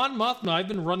 Mon Mothma, I've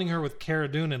been running her with Cara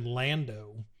Dune and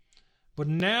Lando. But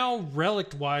now,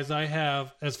 relic-wise, I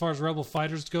have, as far as Rebel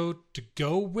fighters go, to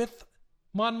go with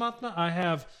Mon Mothma, I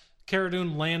have Cara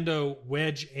Dune, Lando,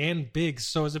 Wedge, and Biggs.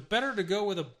 So is it better to go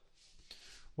with a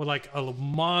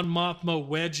Mon Mothma,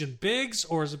 Wedge, and Biggs,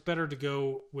 or is it better to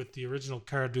go with the original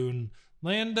Cara Dune,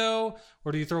 Lando,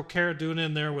 or do you throw Cara Dune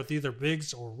in there with either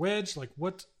Biggs or Wedge? Like,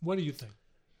 what do you think?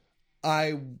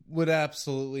 I would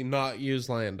absolutely not use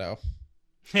Lando.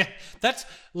 Yeah,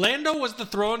 Lando was the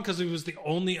throw-in because he was the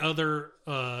only other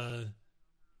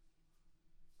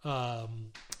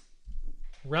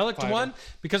relic one,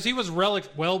 because he was relic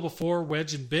well before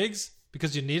Wedge and Biggs,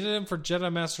 because you needed him for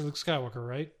Jedi Master Luke Skywalker,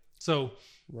 right? So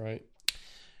right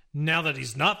now that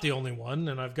he's not the only one,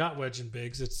 and I've got Wedge and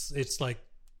Biggs, it's like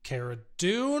Cara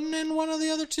Dune and one of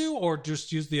the other two, or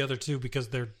just use the other two because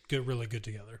they're really good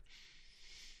together.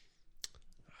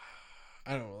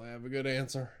 I don't really have a good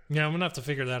answer. Yeah, I'm gonna have to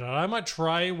figure that out. I might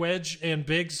try Wedge and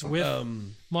Biggs with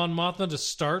Mon Mothma to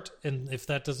start, and if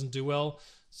that doesn't do well,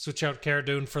 switch out Cara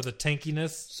Dune for the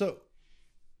tankiness. So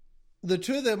the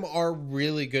two of them are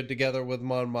really good together with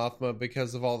Mon Mothma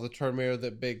because of all the turn mirror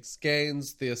that Biggs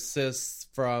gains, the assists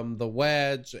from the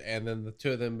Wedge, and then the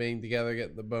two of them being together,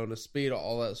 getting the bonus speed,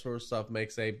 all that sort of stuff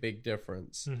makes a big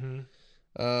difference. Mm-hmm.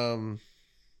 I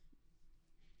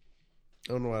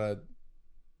don't know what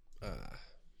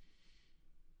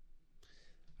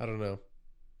I don't know.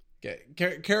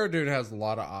 Cara Dune has a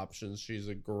lot of options. She's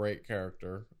a great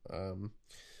character.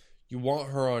 You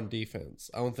want her on defense.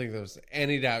 I don't think there's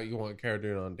any doubt you want Cara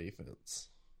Dune on defense.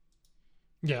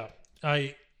 Yeah,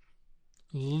 I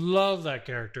love that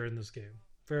character in this game.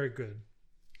 Very good.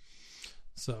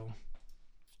 So,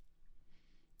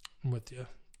 I'm with you.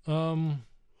 I'm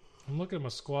looking at my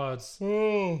squads.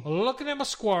 I'm looking at my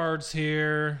squads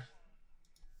here.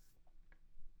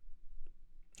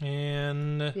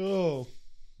 And I'm going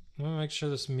to make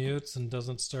sure this mutes and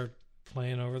doesn't start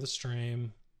playing over the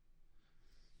stream.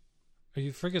 Are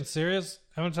you freaking serious?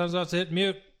 How many times do I have to hit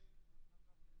mute?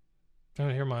 I'm going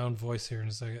to hear my own voice here in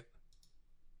a second.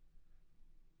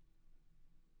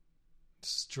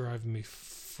 This is driving me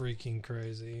freaking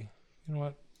crazy. You know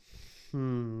what?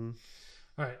 All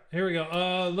right, here we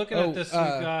go. Looking at this, we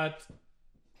got...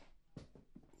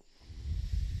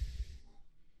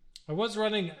 I was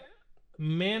running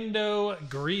Mando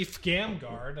Grief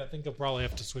Gamguard. I think I'll probably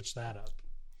have to switch that up.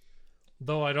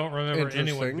 Though I don't remember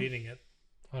anyone beating it.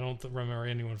 I don't remember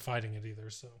anyone fighting it either,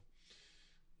 so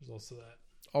there's also that.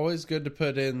 Always good to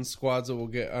put in squads that will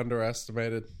get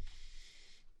underestimated.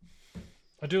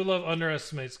 I do love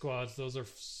underestimate squads. Those are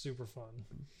super fun.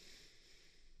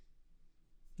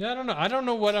 Yeah, I don't know. I don't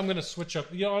know what I'm going to switch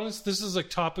up. You know, honest, this is a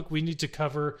topic we need to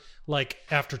cover like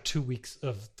after 2 weeks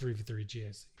of 3v3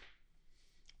 GAC.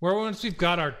 Where once we've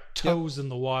got our toes in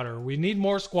the water, we need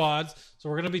more squads. So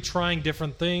we're going to be trying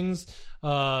different things.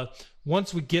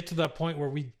 Once we get to that point where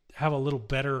we have a little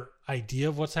better idea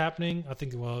of what's happening, I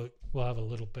think we'll have a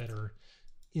little better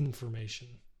information.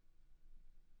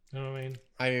 You know what I mean?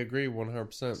 I agree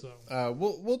 100%. So.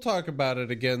 We'll talk about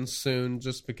it again soon,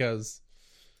 just because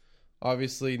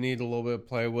obviously you need a little bit of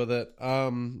play with it.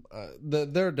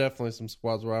 There are definitely some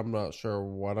squads where I'm not sure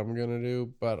what I'm going to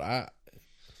do, but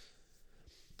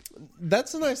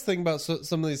that's the nice thing about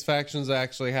some of these factions that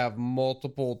actually have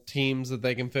multiple teams that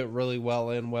they can fit really well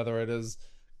in, whether it is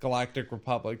Galactic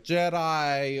Republic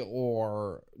Jedi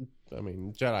or, I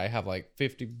mean, Jedi have like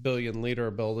 50 billion leader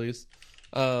abilities.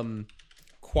 Qui-Gon,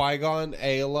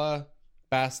 Ayla,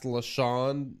 Bastila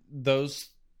Shan, those,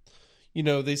 you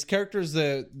know, these characters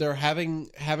that they're having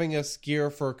us gear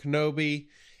for Kenobi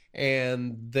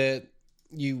and that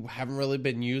you haven't really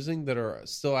been using that are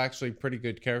still actually pretty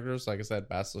good characters. Like I said,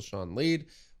 Bastila Shan lead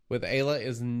with Ayla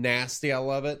is nasty. I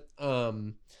love it.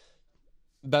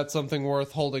 That's something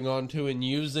worth holding on to and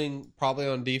using probably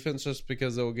on defense just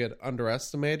because it will get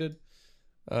underestimated.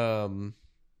 Nice.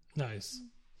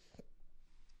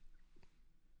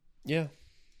 Yeah.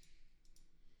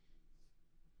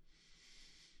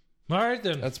 All right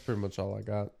then. That's pretty much all I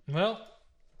got. Well,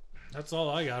 that's all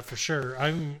I got for sure.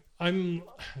 I'm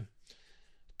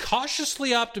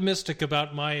cautiously optimistic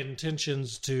about my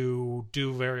intentions to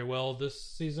do very well this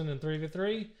season in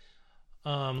 3v3.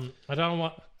 I don't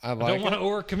want to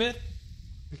overcommit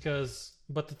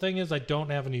but the thing is, I don't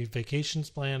have any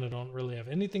vacations planned. I don't really have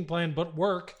anything planned but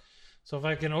work. So if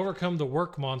I can overcome the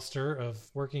work monster of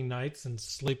working nights and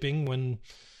sleeping when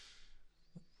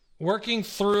working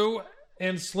through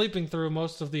and sleeping through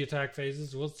most of the attack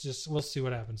phases, we'll see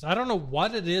what happens. I don't know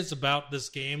what it is about this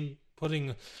game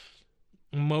putting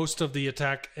most of the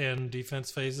attack and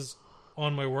defense phases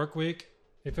on my work week.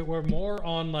 If it were more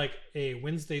on like a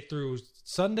Wednesday through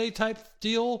Sunday type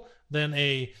deal than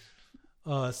a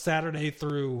Saturday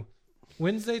through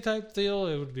Wednesday type deal,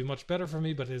 it would be much better for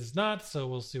me, but it is not, so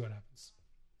we'll see what happens.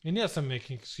 And yes, I'm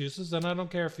making excuses, and I don't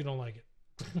care if you don't like it.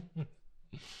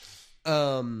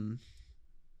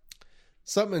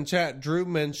 Something in chat, Drew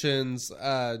mentions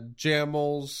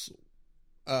Jammels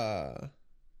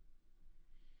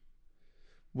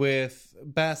with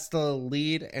Bastille,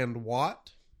 Lead, and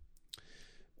Watt.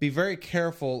 Be very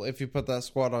careful if you put that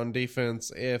squad on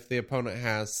defense if the opponent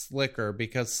has Slicker,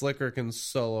 because Slicker can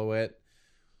solo it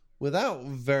without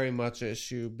very much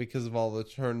issue because of all the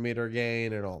turn meter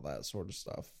gain and all that sort of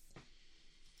stuff.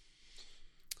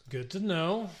 Good to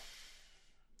know.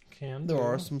 There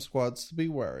are some squads to be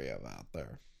wary of out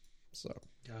there. So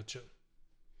gotcha.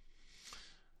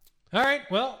 All right,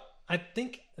 well, I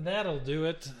think that'll do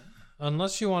it.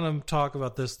 Unless you want to talk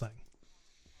about this thing.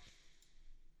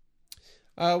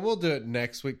 We'll do it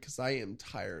next week because I am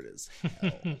tired as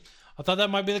hell. I thought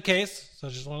that might be the case, so I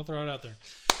just want to throw it out there.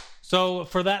 So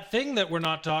for that thing that we're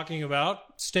not talking about,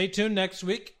 stay tuned next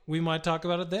week. We might talk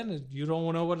about it then. You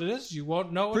don't know what it is. You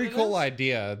won't know what Pretty it cool is.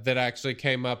 idea that actually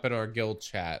came up in our guild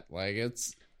chat. Like,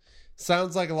 it's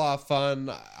sounds like a lot of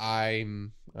fun.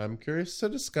 I'm curious to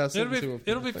discuss it.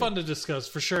 It'll be fun to discuss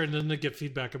for sure, and then to get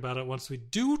feedback about it once we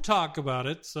do talk about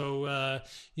it. So,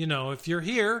 if you're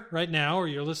here right now or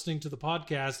you're listening to the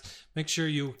podcast, make sure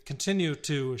you continue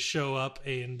to show up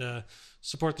and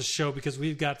support the show, because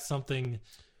we've got something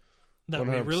that 100%.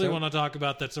 We really want to talk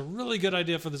about that's a really good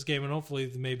idea for this game, and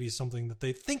hopefully maybe something that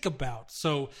they think about.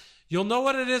 So you'll know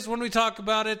what it is when we talk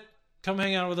about it. Come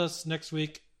hang out with us next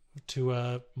week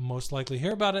to most likely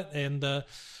hear about it, and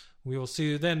we will see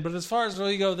you then. But as far as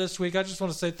we go this week, I just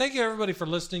want to say thank you, everybody, for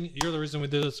listening. You're the reason we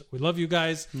do this. We love you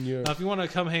guys. Yeah. If you want to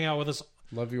come hang out with us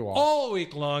love you all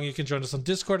week long, you can join us on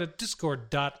Discord at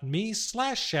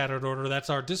discord.me/shatteredorder. That's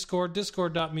our Discord,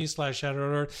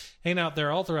 discord.me/shatteredorder. Hang out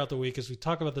there all throughout the week as we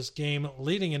talk about this game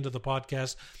leading into the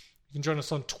podcast. You can join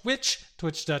us on Twitch,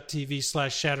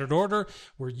 twitch.tv/shatteredorder.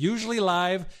 We're usually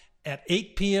live at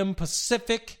 8 p.m.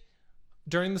 Pacific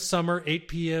during the summer, 8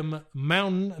 p.m.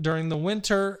 Mountain during the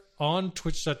winter on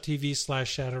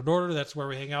twitch.tv/shatteredorder. That's where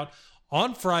we hang out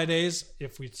on Fridays.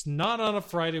 If it's not on a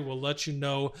Friday, we'll let you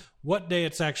know what day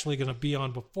it's actually going to be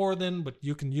on before then, but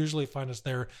you can usually find us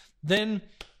there then.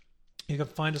 You can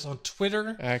find us on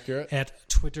Twitter. Accurate. At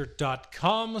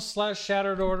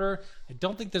twitter.com/shatteredorder. I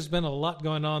don't think there's been a lot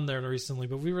going on there recently,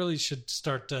 but we really should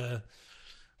start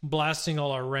blasting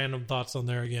all our random thoughts on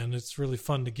there again. It's really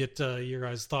fun to get your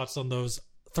guys' thoughts on those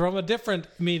from a different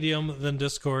medium than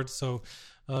Discord, so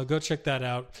go check that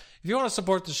out. If you want to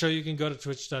support the show, you can go to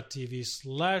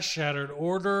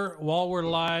twitch.tv/shatteredorder while we're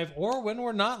live or when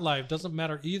we're not live. Doesn't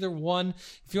matter, either one.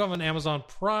 If you have an Amazon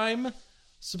Prime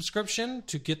subscription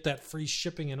to get that free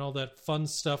shipping and all that fun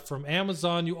stuff from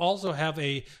Amazon, you also have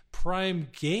a Prime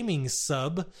Gaming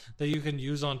sub that you can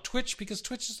use on Twitch, because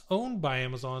Twitch is owned by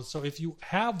Amazon. So if you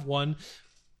have one,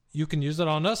 you can use it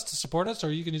on us to support us,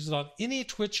 or you can use it on any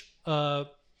Twitch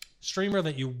streamer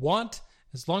that you want.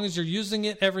 As long as you're using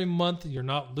it every month, you're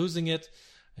not losing it.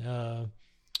 So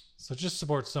just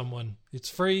support someone. It's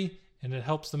free and it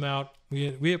helps them out.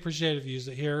 We appreciate it if you use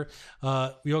it here.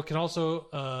 You can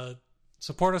also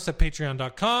support us at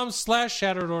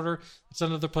patreon.com/shatteredorder. It's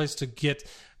another place to get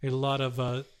a lot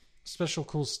of special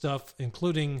cool stuff,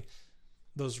 including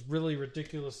those really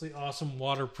ridiculously awesome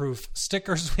waterproof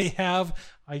stickers we have.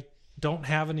 I don't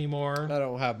have any more. I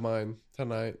don't have mine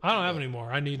tonight. I don't have any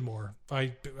more. I need more.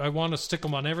 I want to stick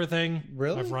them on everything.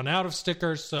 Really? I've run out of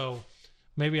stickers, so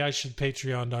maybe I should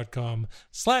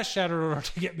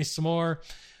patreon.com/shatteredorder to get me some more.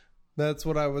 That's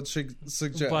what I would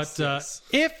suggest. But yes.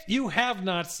 if you have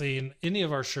not seen any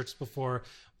of our shirts before,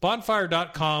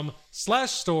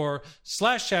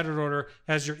 bonfire.com/store/shatteredorder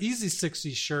has your Easy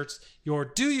 60 shirts, your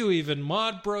Do You Even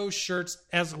Mod Bro shirts,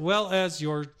 as well as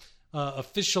your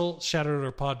official Shattered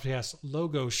Order podcast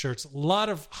logo shirts. A lot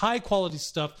of high quality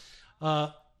stuff.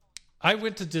 I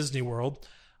went to Disney World.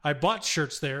 I bought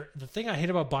shirts there. The thing I hate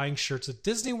about buying shirts at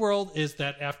Disney World is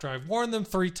that after I've worn them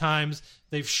 3 times,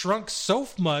 they've shrunk so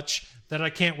much that I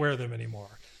can't wear them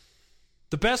anymore.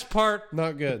 The best part,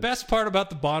 not good. The best part about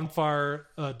the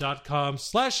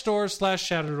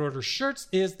bonfire.com/store/Shattered Order shirts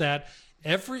is that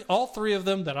all 3 of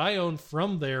them that I own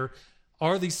from there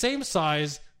are the same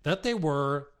size that they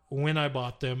were when I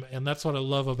bought them, and that's what I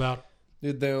love about.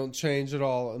 Dude, they don't change at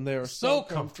all, and they're so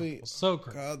comfy. Comfortable, so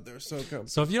great. God, they're so comfy.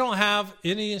 So if you don't have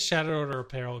any Shadow Order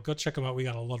apparel, go check them out. We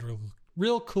got a lot of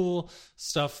real cool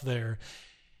stuff there.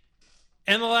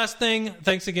 And the last thing,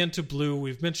 thanks again to Blue.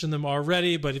 We've mentioned them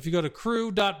already, but if you go to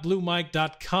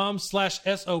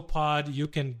crew.bluemic.com/SOPod, you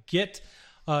can get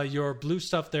your Blue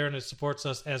stuff there, and it supports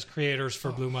us as creators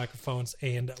for Blue microphones,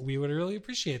 and we would really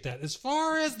appreciate that. As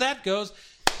far as that goes,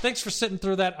 thanks for sitting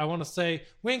through that. I want to say,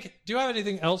 Wink, do you have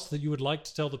anything else that you would like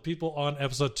to tell the people on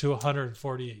episode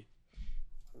 248?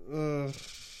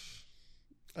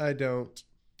 I don't.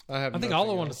 I think all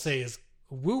I want to say is,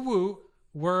 woo-woo,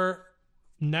 we're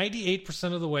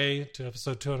 98% of the way to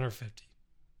episode 250.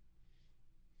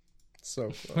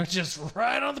 So close. We're just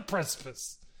right on the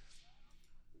precipice.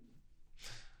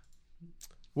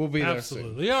 We'll be there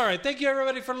Absolutely. All right. Thank you,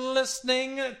 everybody, for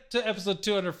listening to episode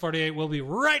 248. We'll be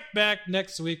right back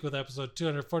next week with episode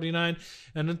 249.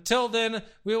 And until then,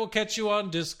 we will catch you on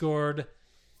Discord.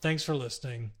 Thanks for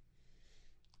listening.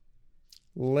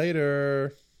 soon.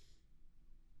 Later.